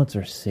 these helmets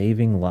are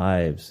saving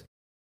lives.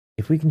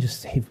 If we can just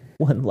save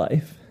one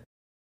life.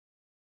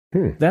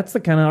 That's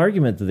the kind of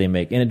argument that they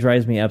make. And it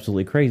drives me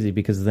absolutely crazy,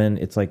 because then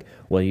it's like,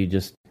 well, you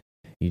just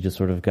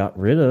sort of got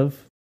rid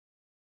of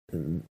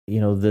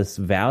this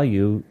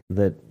value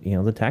that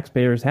the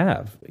taxpayers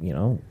have. They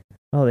don't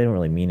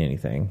really mean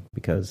anything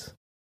because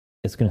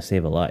it's going to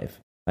save a life.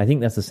 I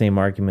think that's the same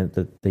argument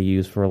that they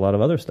use for a lot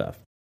of other stuff,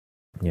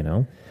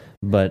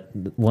 but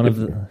one of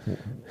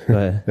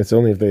the it's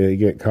only if they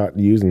get caught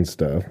using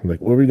stuff.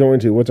 Like, what are we going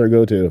to? What's our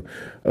go-to?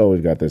 Oh,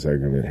 we've got this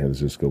argument here. Let's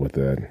just go with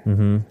that.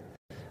 Mm-hmm.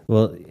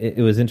 Well, it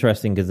was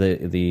interesting because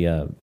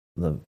the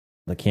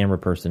camera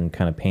person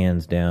kind of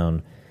pans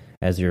down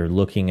as you're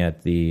looking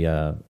at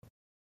the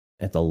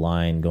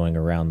line going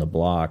around the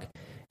block,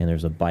 and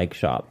there's a bike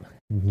shop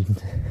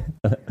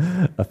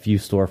a few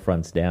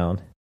storefronts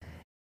down,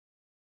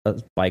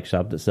 a bike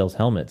shop that sells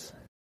helmets.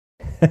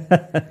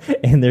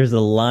 And there's a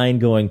line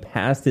going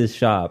past his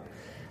shop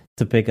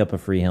to pick up a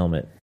free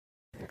helmet.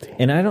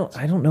 And I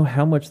don't know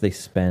how much they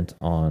spent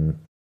on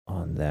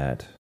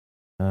that.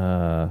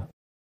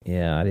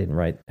 Yeah, I didn't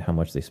write how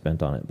much they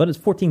spent on it, but it's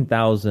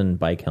 14,000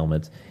 bike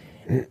helmets.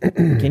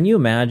 Can you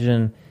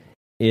imagine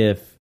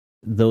if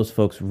those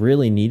folks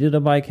really needed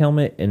a bike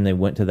helmet and they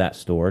went to that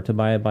store to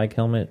buy a bike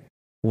helmet?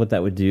 What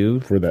that would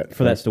do for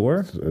that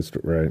store? That's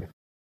right.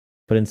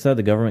 But instead,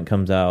 the government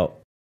comes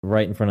out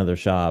right in front of their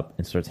shop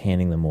and starts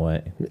handing them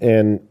away.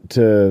 And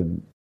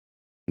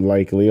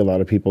likely, a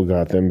lot of people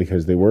got them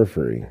because they were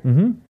free.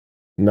 Mm-hmm.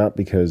 Not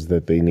because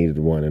that they needed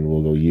one and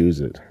will go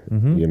use it,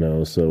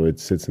 Mm-hmm. So it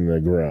sits in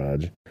the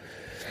garage,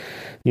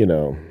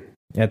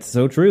 That's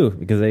so true,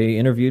 because they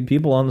interviewed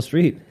people on the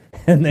street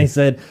and they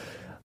said,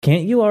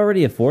 can't you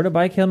already afford a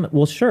bike helmet?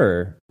 Well,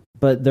 sure,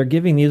 but they're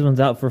giving these ones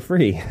out for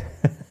free.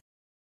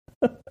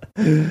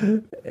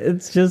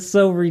 It's just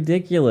so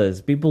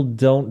ridiculous. People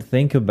don't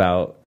think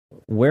about,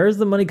 where's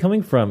the money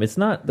coming from? It's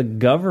not the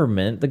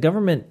government. The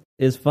government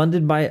is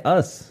funded by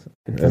us.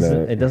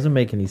 It doesn't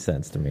make any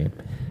sense to me.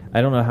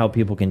 I don't know how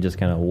people can just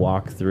kind of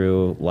walk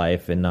through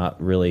life and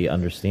not really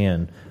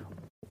understand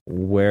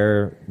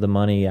where the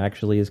money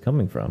actually is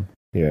coming from.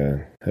 Yeah,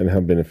 and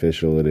how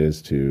beneficial it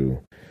is to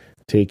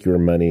take your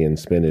money and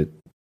spend it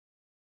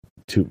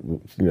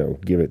to,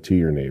 give it to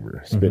your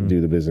neighbor,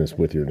 do the business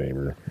with your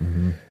neighbor,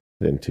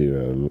 than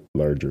to a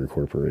larger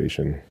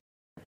corporation.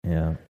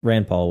 Yeah,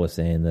 Rand Paul was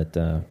saying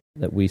that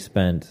we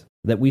spend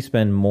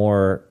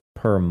more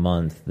per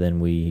month than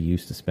we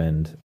used to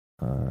spend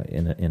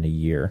in a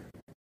year.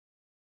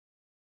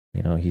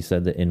 He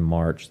said that in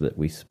March that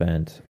we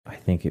spent, I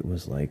think it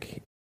was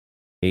like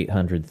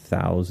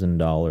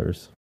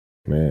 $800,000.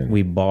 Man,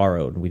 we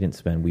borrowed. We didn't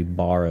spend. We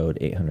borrowed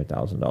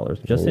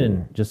 $800,000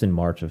 just in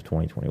March of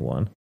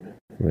 2021.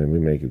 Man, we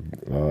make a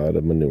lot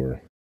of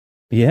manure.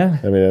 Yeah.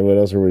 I mean, what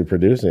else are we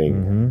producing?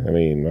 Mm-hmm. I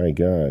mean, my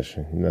gosh,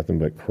 nothing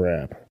but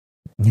crap.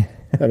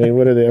 I mean,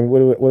 what have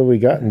we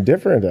gotten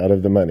different out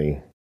of the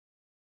money?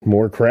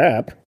 More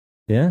crap.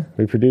 Yeah.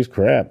 We produce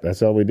crap.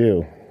 That's all we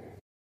do.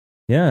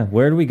 Yeah.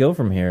 Where do we go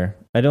from here?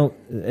 At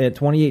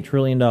 $28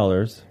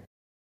 trillion,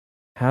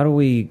 how do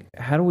we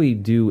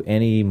do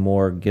any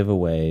more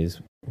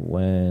giveaways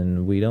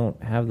when we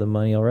don't have the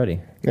money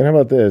already? And how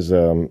about this?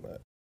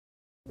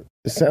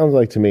 It sounds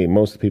like to me,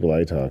 most of the people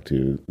I talk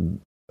to,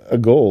 a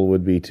goal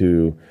would be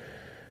to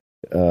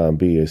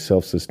be a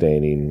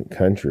self-sustaining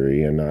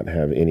country and not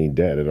have any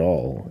debt at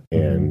all,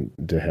 and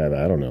to have,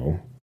 I don't know,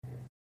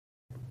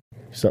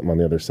 something on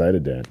the other side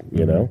of debt,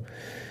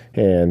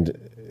 And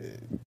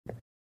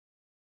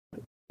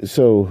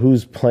so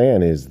whose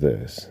plan is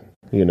this?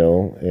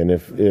 And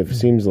if it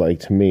seems like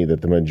to me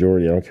that the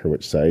majority, I don't care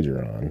which side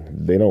you're on,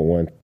 they don't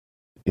want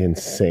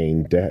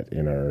insane debt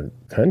in our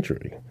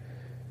country.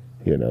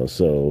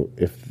 So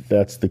if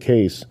that's the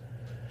case,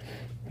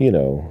 I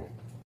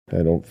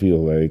don't feel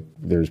like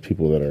there's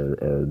people that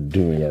are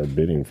doing our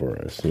bidding for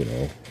us,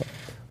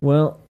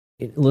 Well,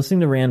 listening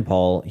to Rand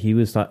Paul, he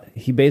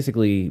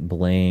basically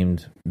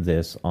blamed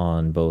this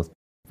on both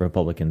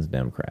Republicans and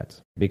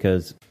Democrats,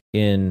 because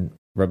in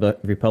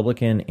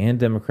Republican and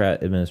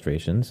Democrat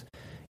administrations,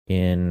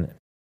 in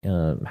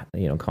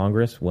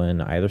Congress,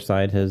 when either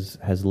side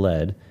has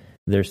led,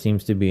 there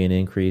seems to be an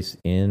increase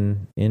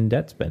in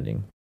debt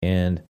spending.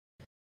 And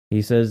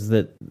he says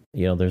that,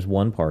 there's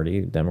one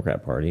party,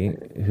 Democrat Party,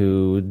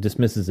 who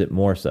dismisses it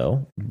more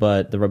so,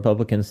 but the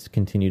Republicans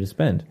continue to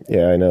spend.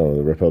 Yeah, I know.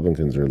 The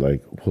Republicans are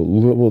like,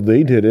 well,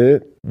 they did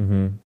it,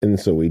 and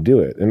so we do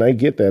it. And I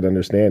get that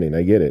understanding.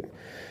 I get it.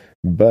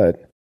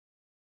 But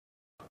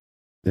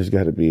there's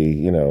got to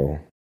be, an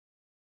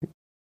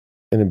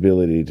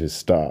ability to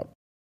stop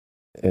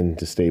and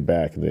to stay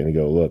back and then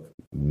go, look,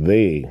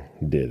 they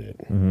did it.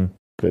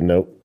 But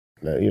nope.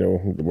 Now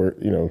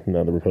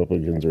the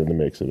Republicans are in the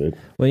mix of it.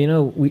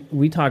 Well,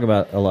 we talk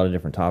about a lot of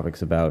different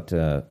topics about,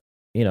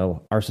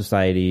 our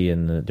society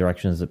and the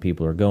directions that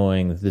people are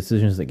going, the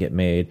decisions that get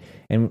made.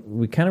 And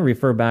we kind of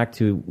refer back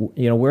to,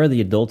 where are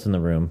the adults in the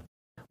room?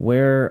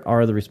 Where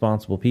are the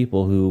responsible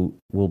people who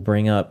will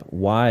bring up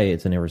why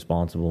it's an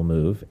irresponsible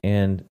move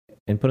and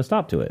put a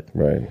stop to it?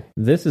 Right.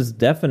 This is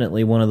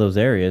definitely one of those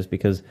areas,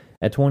 because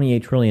at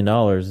 $28 trillion,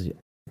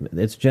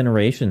 it's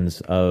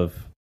generations of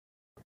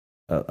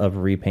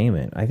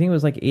repayment. I think it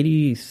was like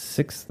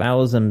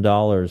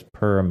 $86,000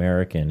 per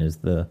American is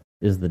the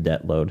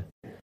debt load.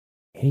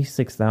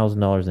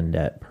 $86,000 in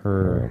debt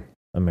per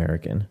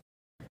American.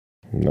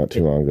 Not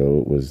too long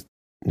ago, it was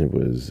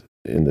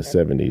in the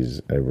 70s,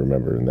 I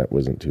remember, and that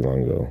wasn't too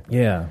long ago.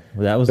 Yeah,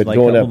 that was like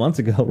a couple months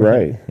ago,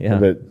 right?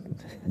 Yeah,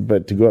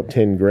 but to go up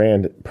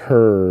 $10,000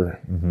 per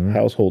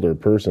household or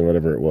person,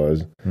 whatever it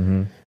was,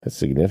 that's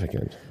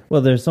significant. Well,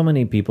 there's so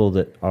many people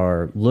that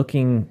are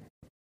looking.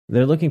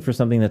 They're looking for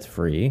something that's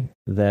free,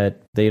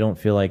 that they don't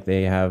feel like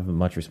they have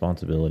much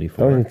responsibility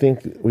for. I don't even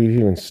think we've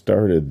even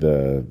started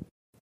the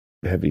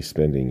heavy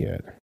spending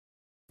yet.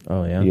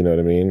 Oh, yeah. You know what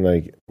I mean?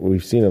 Like,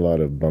 we've seen a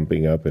lot of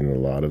bumping up in a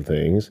lot of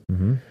things.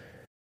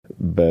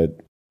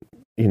 But,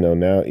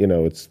 now,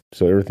 it's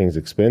so everything's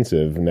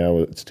expensive. Now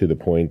it's to the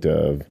point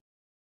of,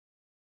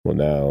 well,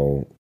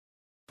 now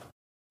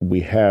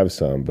we have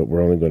some, but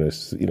we're only going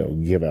to,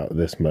 give out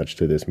this much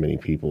to this many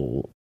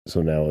people.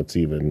 So now it's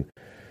even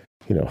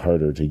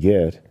harder to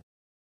get,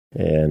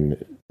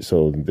 and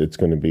so that's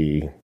going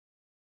to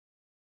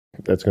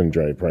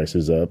drive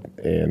prices up,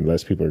 and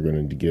less people are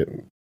going to get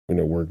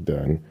work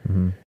done.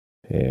 Mm-hmm.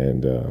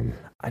 And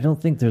I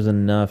don't think there's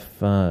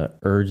enough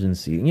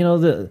urgency.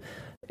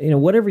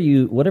 Whatever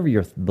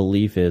your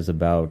belief is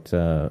about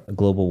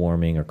global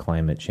warming or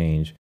climate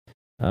change,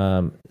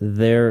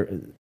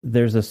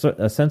 there's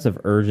a sense of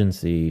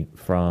urgency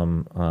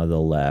from the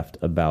left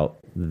about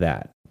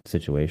that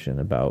situation,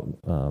 about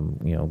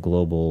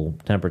global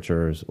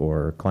temperatures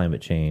or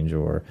climate change,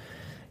 or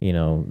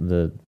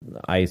the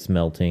ice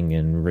melting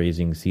and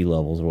raising sea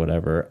levels or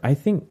whatever. I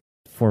think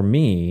for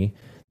me,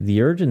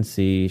 the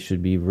urgency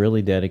should be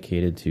really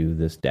dedicated to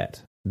this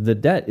debt. The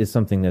debt is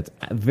something that's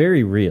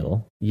very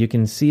real. You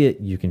can see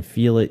it, you can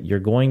feel it, you're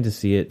going to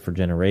see it for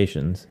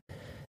generations.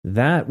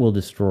 That will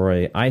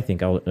destroy, I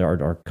think,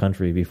 our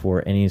country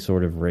before any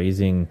sort of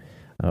raising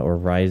or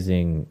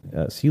rising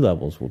sea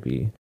levels will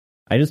be.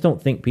 I just don't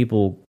think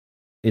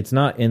it's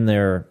not in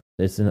their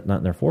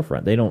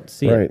forefront. They don't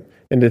see it. Right.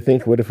 And to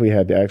think, what if we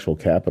had the actual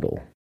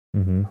capital?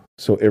 Mm-hmm.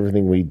 So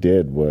everything we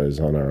did was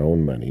on our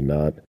own money,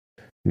 not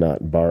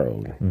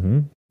borrowed. Mm-hmm.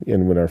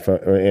 And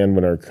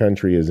when our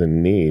country is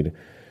in need,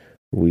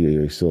 we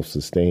are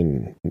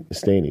self-sustaining.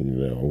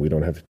 We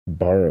don't have to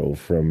borrow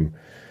from,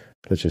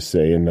 let's just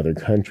say, another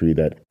country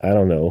that, I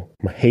don't know,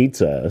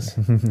 hates us,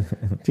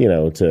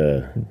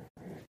 to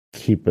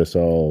keep us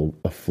all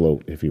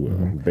afloat, if you will,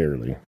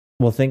 barely.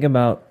 Well, think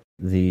about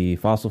the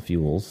fossil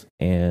fuels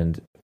and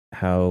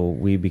how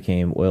we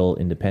became oil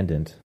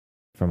independent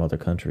from other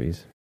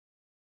countries.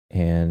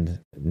 And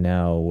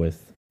now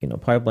with,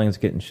 pipelines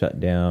getting shut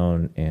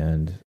down,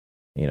 and,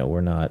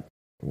 we're not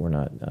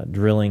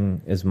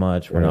drilling as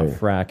much, we're not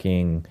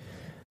fracking.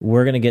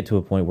 We're going to get to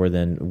a point where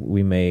then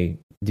we may,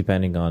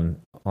 depending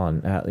on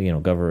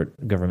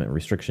government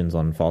restrictions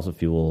on fossil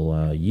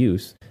fuel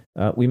use,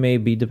 we may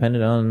be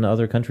dependent on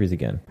other countries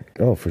again.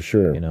 Oh, for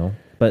sure.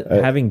 But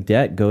having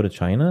debt go to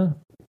China,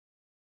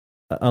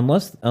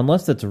 unless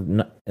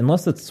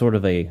that's sort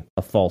of a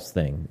false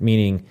thing,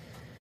 meaning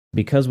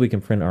because we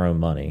can print our own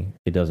money,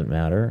 it doesn't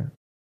matter,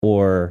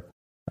 or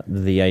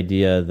the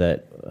idea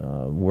that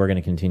we're going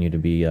to continue to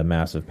be a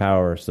massive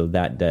power, so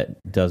that debt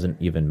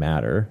doesn't even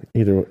matter.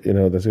 Either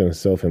that's going to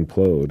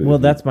self-implode. Well,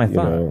 that's my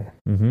thought.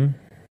 Mm-hmm.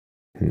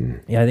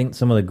 Yeah, I think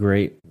some of the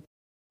great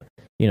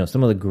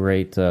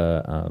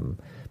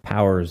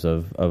powers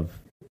of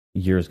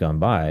years gone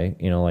by,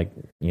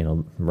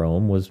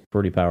 Rome was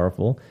pretty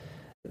powerful.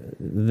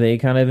 They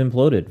kind of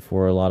imploded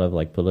for a lot of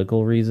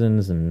political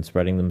reasons and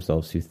spreading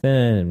themselves too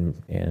thin,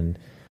 and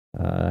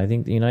I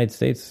think the United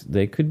States,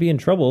 they could be in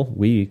trouble.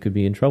 We could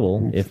be in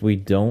trouble if we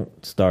don't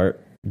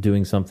start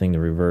doing something to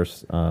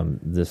reverse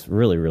this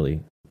really,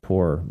 really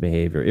poor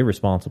behavior,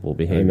 irresponsible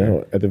behavior. I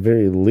know. At the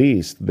very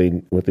least,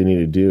 what they need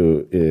to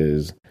do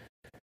is,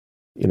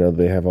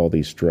 they have all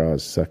these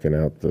straws sucking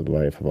out the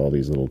life of all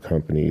these little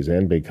companies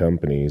and big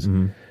companies,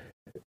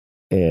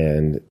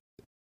 and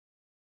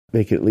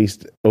they could at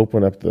least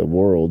open up the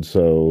world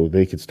so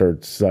they could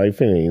start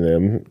siphoning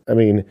them. I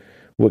mean,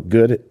 what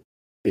good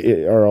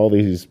are all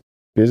these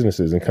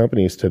businesses and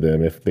companies to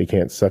them if they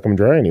can't suck them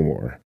dry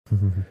anymore?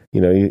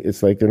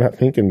 It's like they're not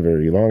thinking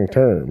very long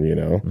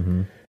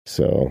term,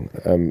 So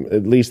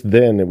at least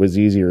then it was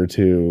easier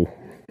to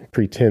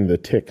pretend the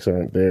ticks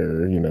aren't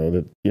there,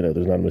 that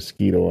there's not a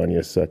mosquito on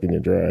you sucking you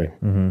dry.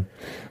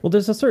 Well,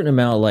 there's a certain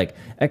amount of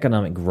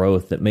economic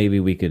growth that maybe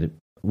we could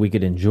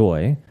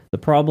enjoy. The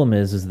problem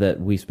is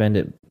that we spend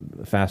it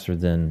faster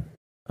than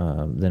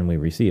we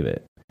receive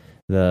it.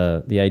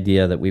 The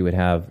idea that we would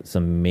have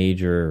some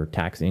major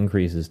tax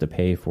increases to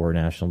pay for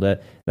national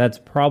debt, that's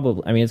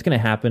probably, it's going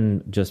to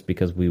happen just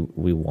because we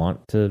want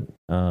to,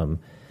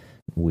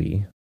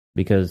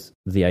 because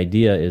the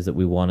idea is that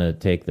we want to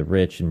take the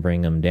rich and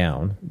bring them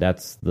down.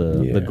 That's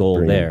the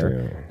goal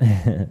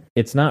there.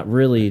 It's not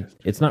really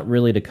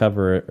to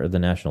cover the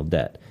national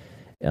debt.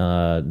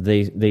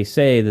 They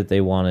say that they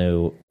want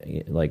to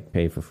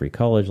pay for free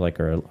college, like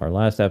our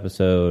last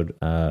episode,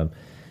 or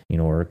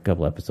a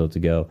couple episodes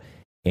ago,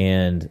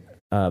 and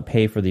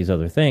pay for these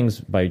other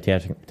things by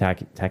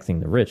taxing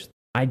the rich.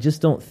 I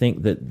just don't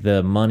think that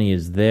the money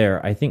is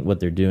there. I think what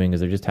they're doing is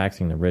they're just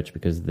taxing the rich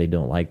because they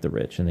don't like the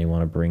rich and they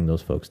want to bring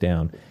those folks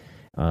down.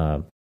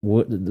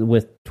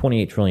 With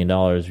 $28 trillion,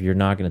 you're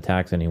not going to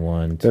tax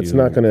anyone to that's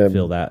not going to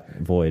fill that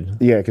void.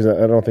 Yeah, because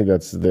I don't think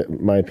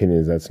my opinion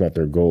is that's not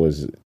their goal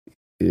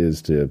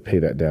is to pay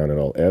that down at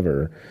all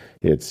ever.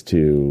 It's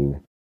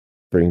to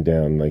bring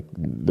down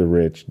the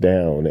rich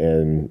down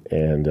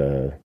and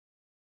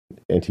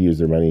to use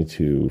their money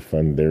to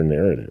fund their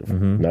narrative,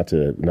 not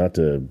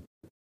to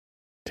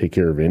take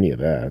care of any of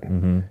that.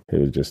 It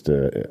was just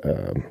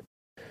to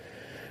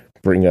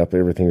bring up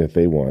everything that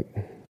they want.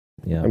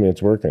 Yeah,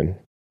 it's working.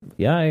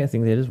 Yeah, I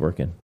think it is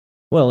working.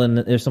 Well, and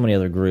there's so many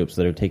other groups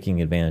that are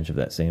taking advantage of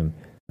that same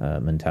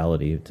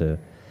mentality to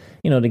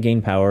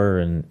gain power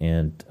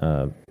and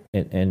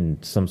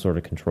some sort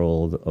of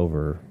control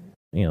over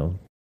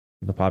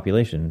the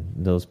population,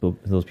 those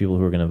people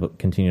who are going to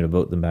continue to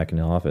vote them back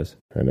into office.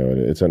 I know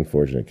it's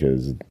unfortunate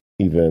because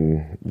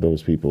even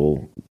those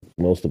people,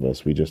 most of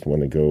us, we just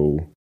want to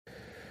go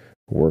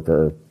work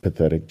our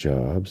pathetic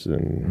jobs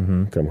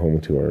and come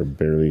home to our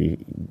barely,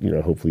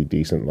 hopefully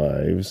decent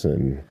lives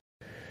and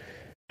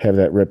have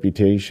that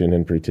reputation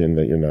and pretend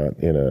that you're not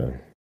in a,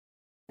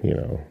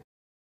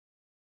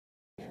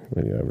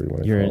 whatever you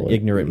want to you're call in it.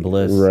 Ignorant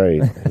bliss.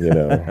 Right.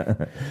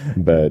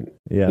 But,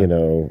 yeah.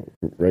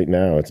 Right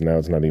now it's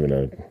not even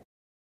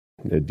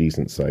a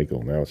decent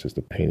cycle. Now it's just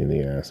a pain in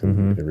the ass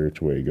and every which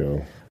way you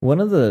go. One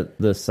of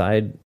the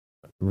side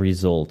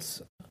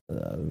results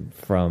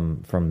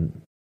from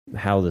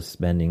how the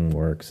spending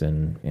works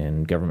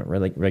and government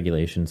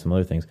regulation, some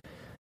other things,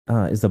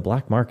 is the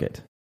black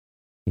market.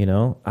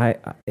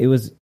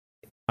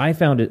 I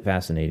found it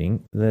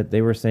fascinating that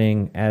they were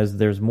saying as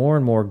there's more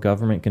and more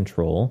government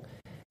control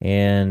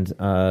and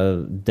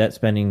debt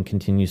spending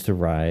continues to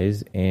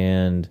rise,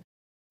 and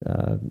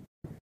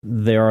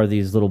there are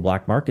these little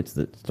black markets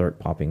that start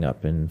popping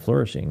up and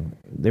flourishing.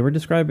 They were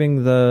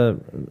describing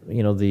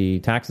the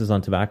taxes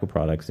on tobacco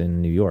products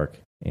in New York,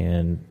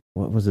 and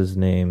what was his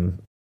name?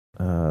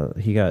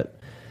 He got,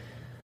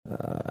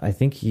 I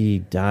think he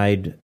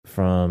died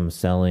from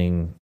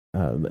selling.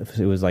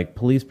 It was like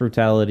police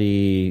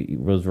brutality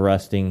was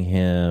arresting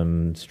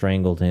him,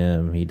 strangled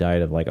him. He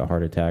died of like a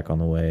heart attack on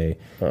the way,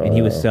 and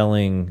he was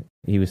selling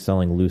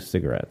loose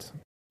cigarettes.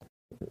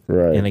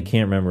 Right. And I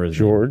can't remember his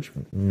George.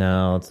 name.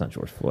 No, it's not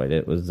George Floyd.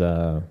 It was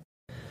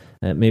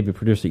maybe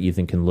producer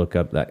Ethan can look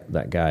up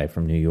that guy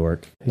from New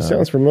York. He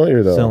sounds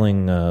familiar though.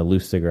 Selling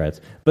loose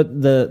cigarettes.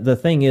 But the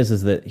thing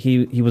is that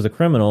he was a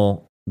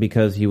criminal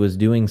because he was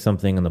doing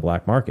something in the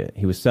black market.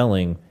 He was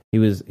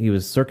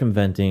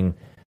circumventing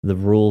the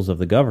rules of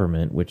the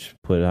government, which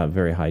put out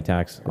very high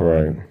tax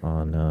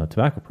on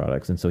tobacco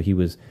products, and so he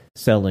was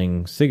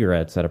selling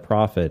cigarettes at a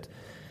profit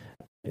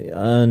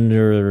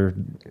under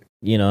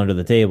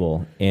the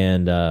table,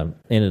 and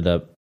ended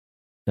up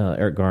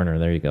Eric Garner.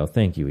 There you go.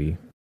 Thank you, E.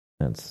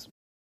 That's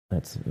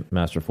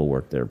masterful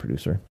work there,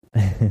 producer.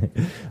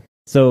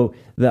 So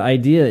the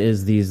idea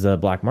is these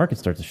black markets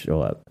start to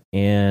show up,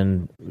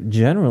 and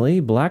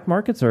generally black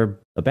markets are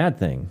a bad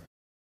thing.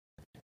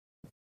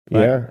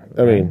 Yeah,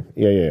 I mean,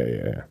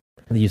 yeah.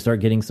 You start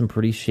getting some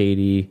pretty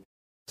shady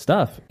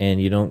stuff,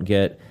 and you don't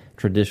get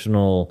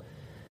traditional,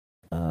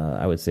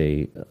 I would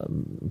say,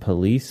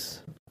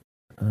 police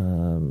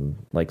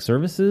like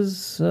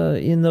services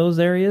in those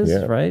areas,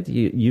 right?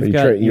 You've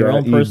got your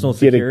own personal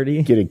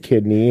security. Get a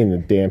kidney, and the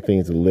damn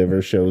thing's the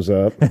liver shows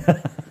up.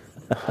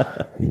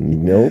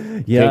 Nope.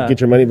 Yeah. Can't get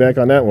your money back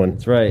on that one.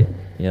 That's right.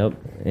 Yep.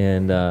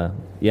 And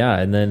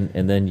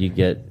and then you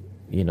get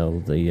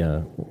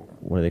the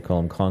what do they call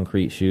them?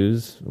 Concrete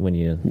shoes when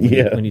you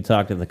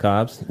talk to the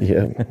cops.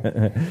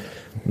 Yeah.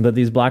 But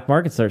these black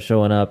markets start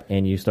showing up,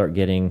 and you start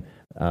getting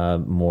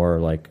more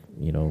like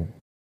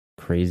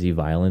crazy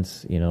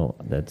violence.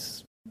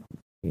 That's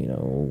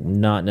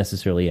not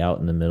necessarily out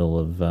in the middle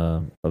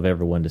of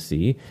everyone to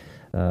see.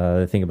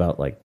 Think about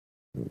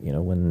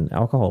when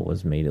alcohol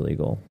was made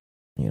illegal.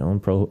 In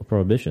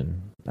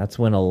prohibition, that's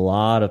when a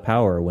lot of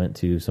power went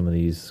to some of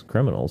these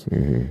criminals,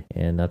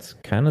 and that's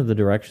kind of the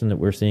direction that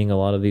we're seeing a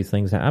lot of these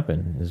things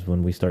happen. Is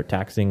when we start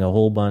taxing a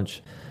whole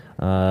bunch,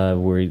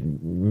 we're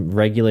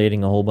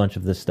regulating a whole bunch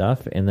of this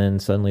stuff, and then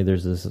suddenly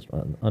there's this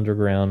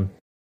underground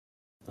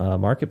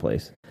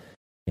marketplace,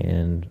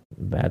 and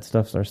bad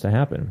stuff starts to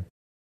happen.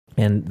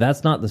 And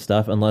that's not the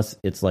stuff unless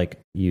it's like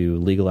you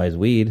legalize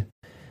weed.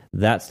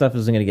 That stuff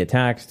isn't going to get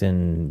taxed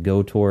and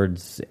go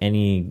towards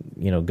any,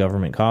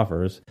 government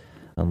coffers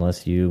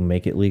unless you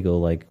make it legal,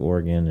 like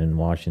Oregon and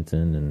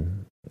Washington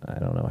and I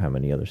don't know how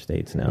many other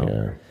states now.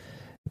 Yeah.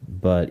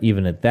 But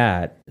even at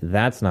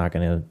that's not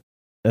going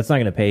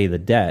to pay the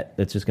debt.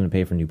 That's just going to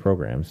pay for new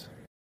programs.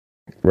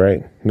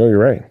 Right. No, you're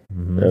right.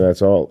 Mm-hmm. And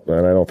that's all.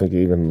 And I don't think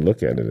you even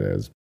look at it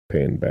as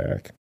paying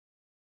back.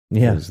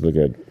 Yeah. Just look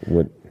at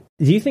what.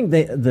 Do you think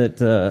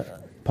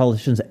that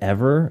politicians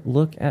ever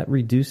look at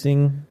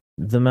reducing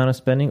the amount of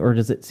spending, or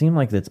does it seem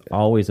like it's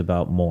always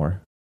about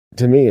more?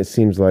 To me, it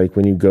seems like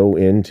when you go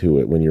into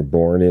it, when you're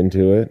born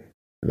into it,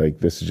 like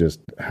this is just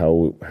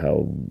how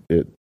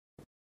the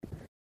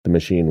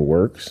machine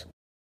works,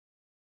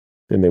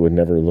 then they would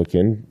never look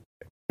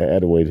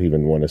at a way to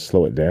even want to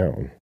slow it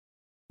down.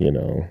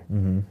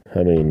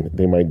 I mean,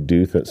 they might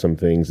do some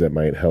things that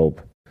might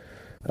help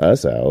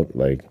us out,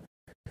 like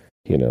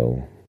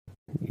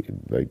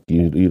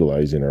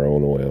utilizing our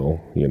own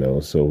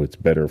oil, so it's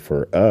better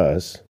for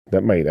us.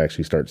 That might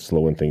actually start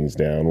slowing things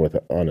down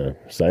on a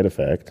side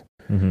effect,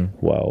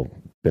 while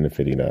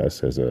benefiting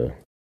us as a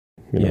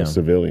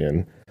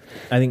civilian.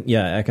 I think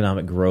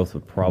economic growth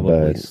would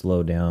probably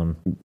slow down.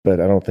 But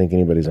I don't think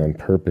anybody's on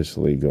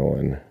purposely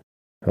going,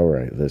 all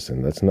right,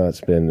 listen, let's not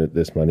spend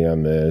this money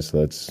on this.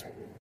 Let's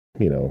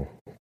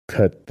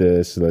cut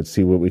this. Let's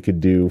see what we could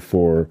do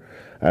for,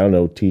 I don't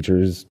know,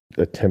 teachers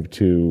attempt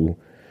to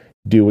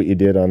do what you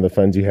did on the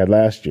funds you had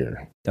last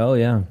year. Oh,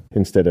 yeah.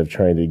 Instead of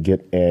trying to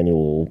get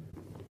annual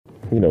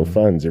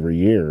funds every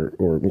year,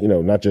 or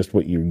not just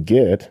what you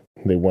get.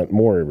 They want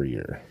more every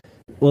year.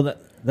 Well,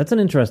 that's an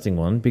interesting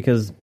one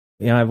because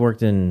I've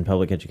worked in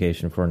public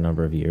education for a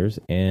number of years,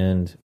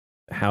 and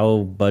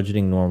how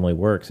budgeting normally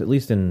works, at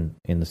least in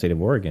the state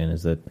of Oregon,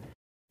 is that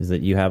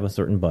you have a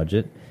certain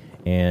budget,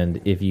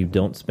 and if you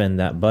don't spend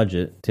that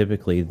budget,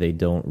 typically they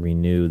don't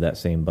renew that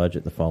same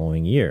budget the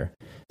following year.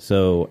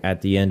 So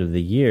at the end of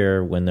the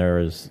year, when there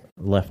is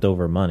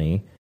leftover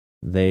money,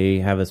 they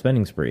have a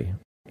spending spree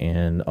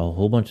and a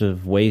whole bunch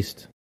of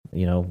waste.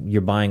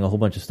 You're buying a whole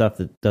bunch of stuff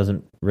that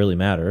doesn't really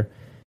matter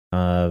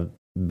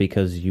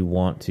because you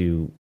want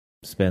to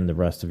spend the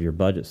rest of your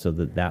budget so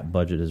that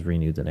budget is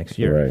renewed the next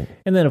year. Right.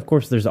 And then, of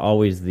course, there's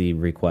always the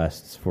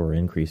requests for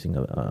increasing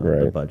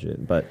the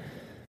budget. But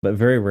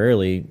very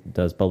rarely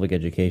does public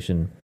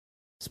education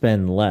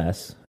spend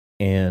less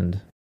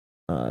and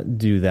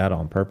do that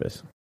on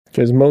purpose.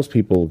 Because most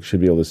people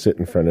should be able to sit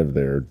in front of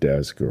their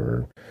desk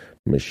or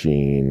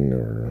machine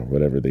or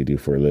whatever they do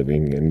for a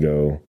living and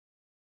go,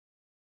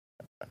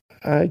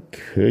 I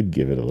could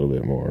give it a little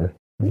bit more.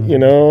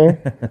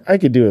 I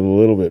could do a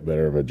little bit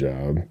better of a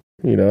job.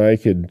 I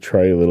could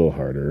try a little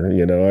harder.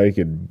 I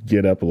could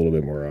get up a little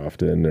bit more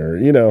often, or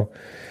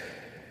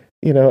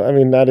I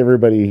mean, not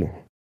everybody,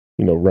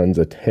 runs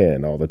a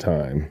 10 all the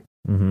time.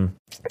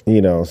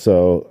 Mm-hmm.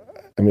 So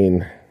I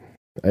mean,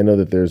 I know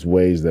that there's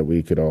ways that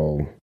we could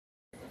all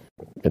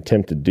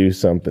attempt to do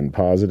something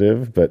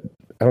positive, but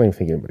I don't even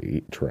think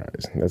anybody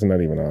tries. That's not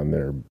even on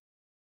their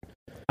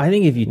I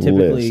think if you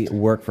typically list.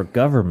 work for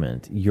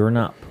government, you're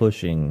not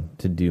pushing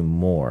to do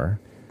more.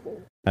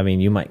 I mean,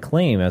 you might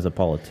claim as a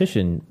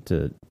politician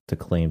to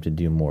claim to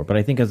do more, but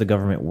I think as a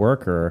government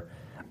worker,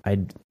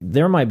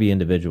 there might be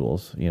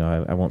individuals,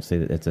 I won't say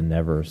that it's a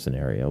never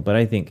scenario, but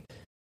I think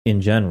in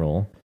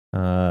general,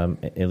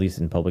 at least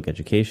in public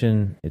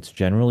education, it's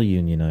generally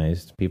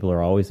unionized. People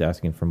are always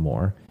asking for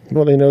more.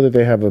 Well, they know that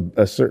they have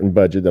a certain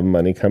budget of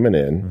money coming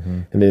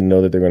in, and they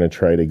know that they're going to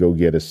try to go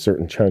get a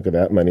certain chunk of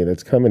that money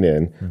that's coming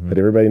in, but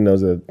everybody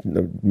knows that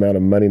the amount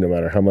of money, no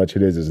matter how much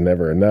it is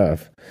never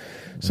enough.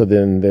 So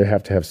then they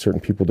have to have certain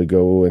people to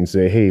go and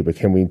say, hey, but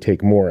can we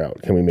take more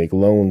out? Can we make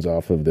loans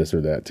off of this or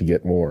that to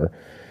get more?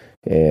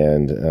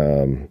 And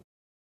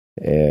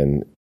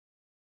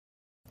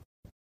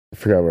I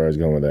forgot where I was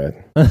going with that.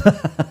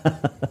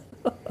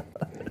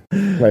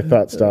 My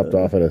thought stopped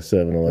off at a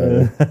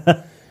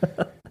 7-Eleven.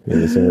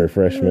 Maybe some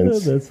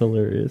refreshments. That's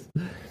hilarious.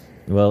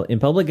 Well, in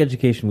public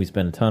education, we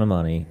spend a ton of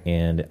money,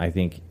 and I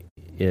think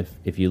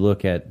if you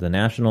look at the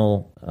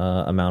national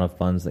amount of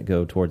funds that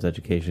go towards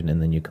education,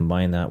 and then you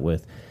combine that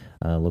with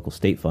local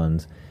state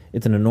funds,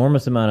 it's an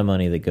enormous amount of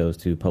money that goes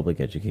to public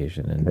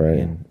education. And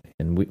right.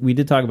 and we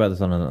did talk about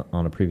this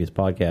on a previous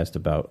podcast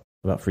about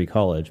free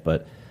college,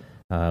 but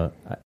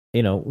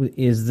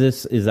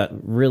is that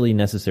really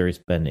necessary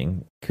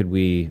spending? Could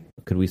we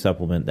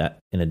supplement that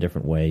in a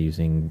different way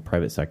using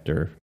private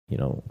sector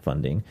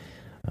funding?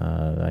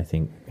 I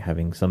think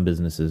having some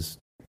businesses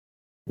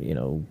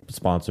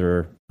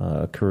sponsor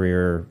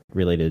career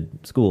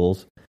related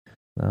schools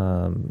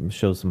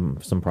shows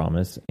some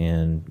promise,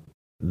 and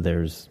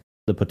there's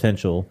the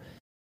potential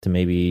to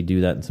maybe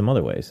do that in some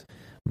other ways.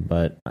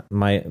 But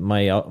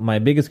my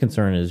biggest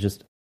concern is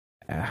just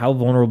how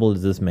vulnerable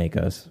does this make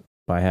us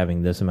by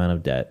having this amount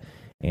of debt?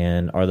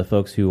 And are the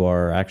folks who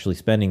are actually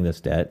spending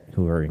this debt,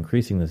 who are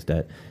increasing this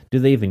debt, do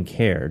they even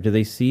care? Do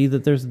they see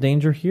that there's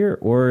danger here?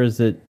 Or is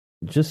it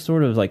just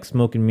sort of like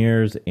smoke and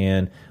mirrors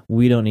and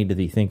we don't need to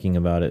be thinking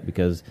about it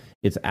because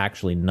it's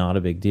actually not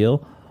a big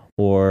deal?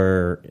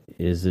 Or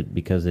is it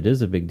because it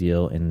is a big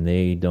deal and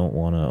they don't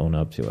want to own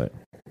up to it?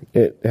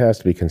 It has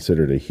to be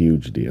considered a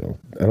huge deal.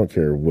 I don't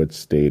care what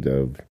state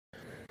of,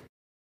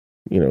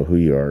 who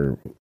you are,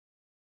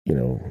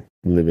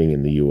 living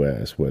in the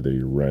U.S., whether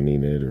you're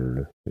running it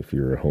or if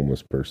you're a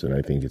homeless person.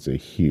 I think it's a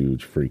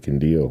huge freaking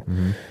deal.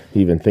 Mm-hmm.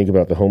 Even think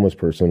about the homeless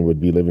person would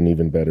be living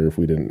even better if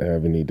we didn't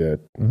have any debt.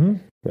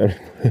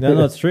 Mm-hmm.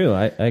 No, it's true.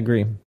 I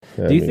agree.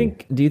 Do you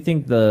think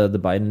the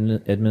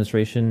Biden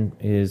administration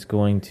is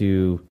going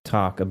to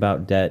talk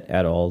about debt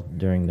at all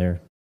during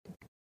their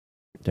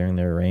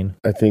reign?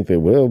 I think they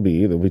will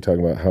be. They'll be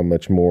talking about how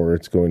much more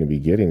it's going to be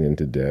getting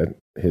into debt.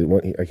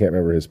 I can't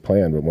remember his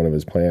plan, but one of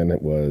his plan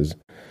was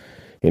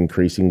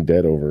increasing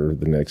debt over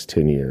the next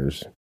 10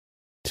 years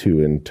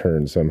to in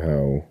turn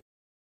somehow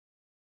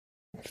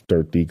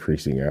start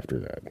decreasing after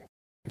that.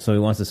 So he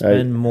wants to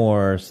spend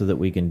more so that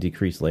we can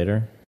decrease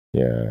later?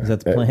 Yeah. Is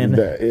that the plan?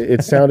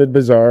 It sounded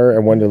bizarre. I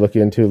wanted to look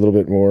into it a little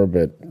bit more,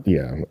 but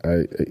yeah,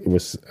 I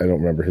don't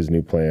remember his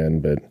new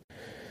plan, but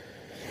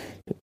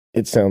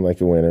it sounded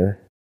like a winner.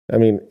 I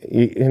mean,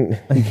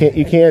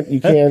 you can't.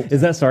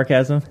 Is that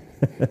sarcasm?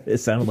 It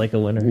sounded like a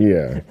winner.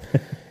 Yeah.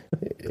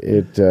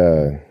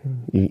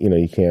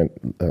 You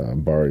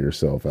can't borrow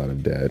yourself out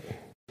of debt.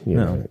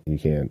 You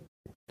can't.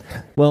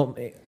 Well,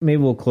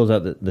 maybe we'll close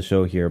out the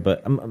show here,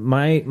 but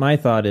my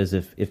thought is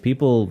if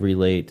people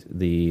relate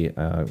the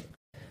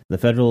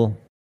federal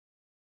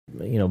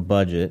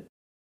budget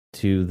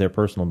to their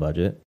personal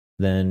budget,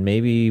 then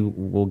maybe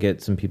we'll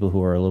get some people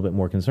who are a little bit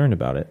more concerned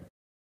about it.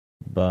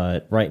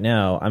 But right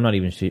now, I'm not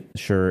even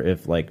sure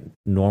if like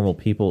normal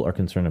people are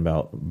concerned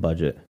about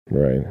budget.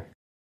 Right.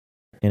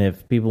 And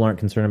if people aren't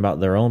concerned about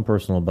their own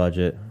personal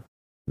budget,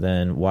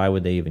 then why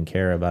would they even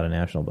care about a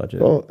national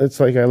budget? Well, it's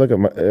like I look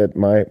at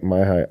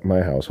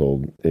my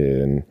household,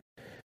 and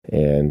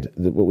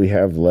what we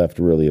have left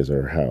really is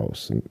our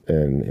house,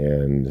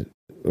 and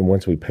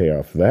once we pay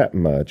off that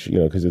much,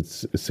 because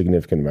it's a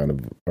significant amount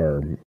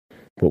of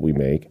what we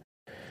make,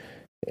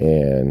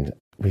 and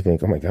we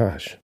think, oh my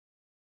gosh,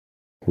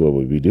 what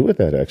would we do with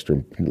that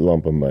extra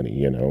lump of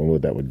money?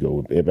 That would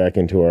go back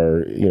into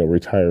our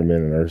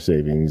retirement and our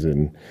savings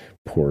and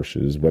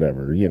Porsches,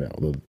 whatever,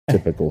 the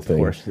typical thing.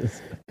 Porsches.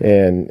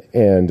 And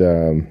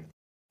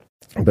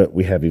but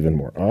we have even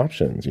more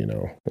options,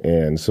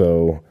 and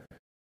so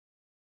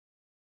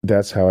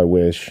that's how I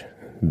wish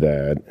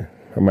that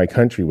my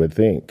country would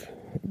think,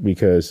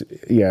 because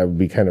it would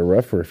be kind of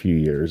rough for a few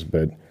years,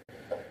 but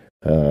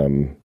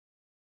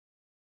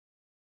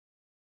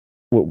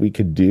what we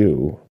could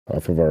do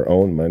off of our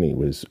own money it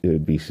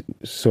would be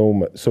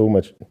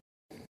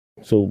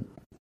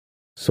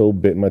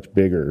much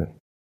bigger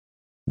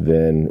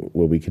than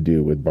what we could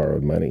do with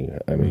borrowed money.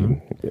 I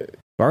mean,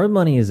 borrowed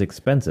money is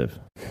expensive.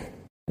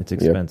 It's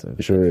expensive. Yep,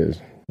 it sure is.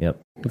 Yep.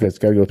 Because it's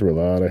got to go through a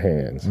lot of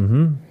hands.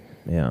 Mm-hmm.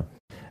 Yeah.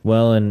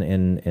 Well,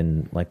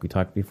 and like we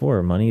talked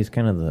before, money is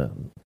kind of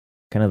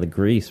the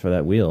grease for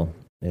that wheel.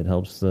 It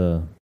helps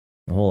the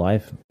whole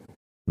life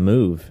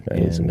move. I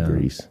need some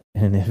grease.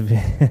 And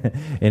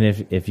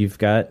if you've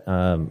got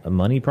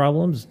money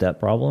problems, debt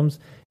problems,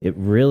 it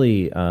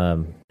really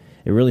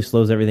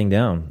slows everything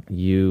down.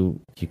 You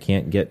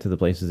can't get to the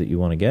places that you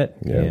want to get,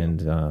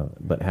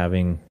 but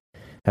having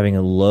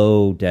a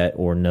low debt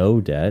or no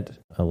debt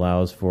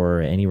allows for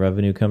any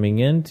revenue coming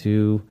in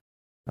to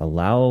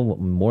allow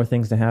more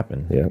things to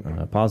happen.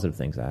 Positive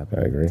things to happen.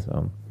 I agree.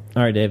 So,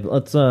 all right, Dave,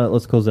 let's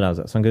close it out. Does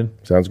that sound good?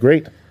 Sounds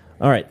great.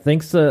 All right.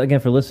 Thanks again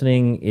for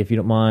listening. If you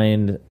don't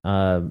mind,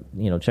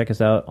 check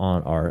us out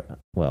on our,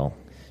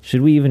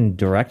 should we even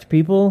direct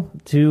people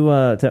to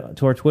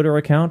our Twitter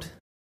account?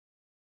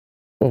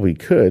 Well, we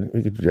could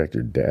direct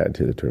your dad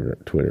to the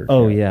Twitter.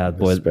 Oh account, yeah,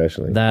 boy,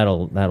 especially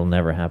that'll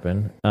never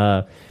happen.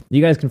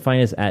 You guys can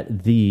find us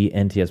at the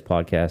NTS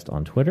Podcast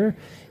on Twitter.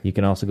 You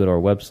can also go to our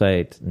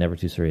website,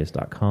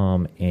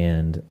 nevertooserious.com,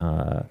 and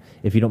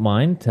if you don't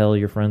mind, tell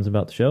your friends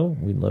about the show.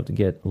 We'd love to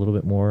get a little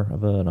bit more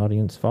of an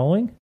audience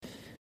following.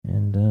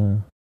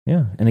 And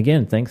and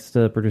again, thanks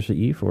to producer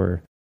E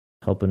for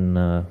helping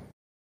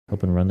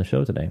run the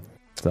show today.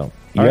 So,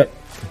 all right.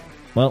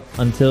 Well,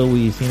 until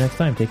we see you next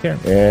time, take care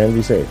and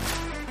be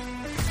safe.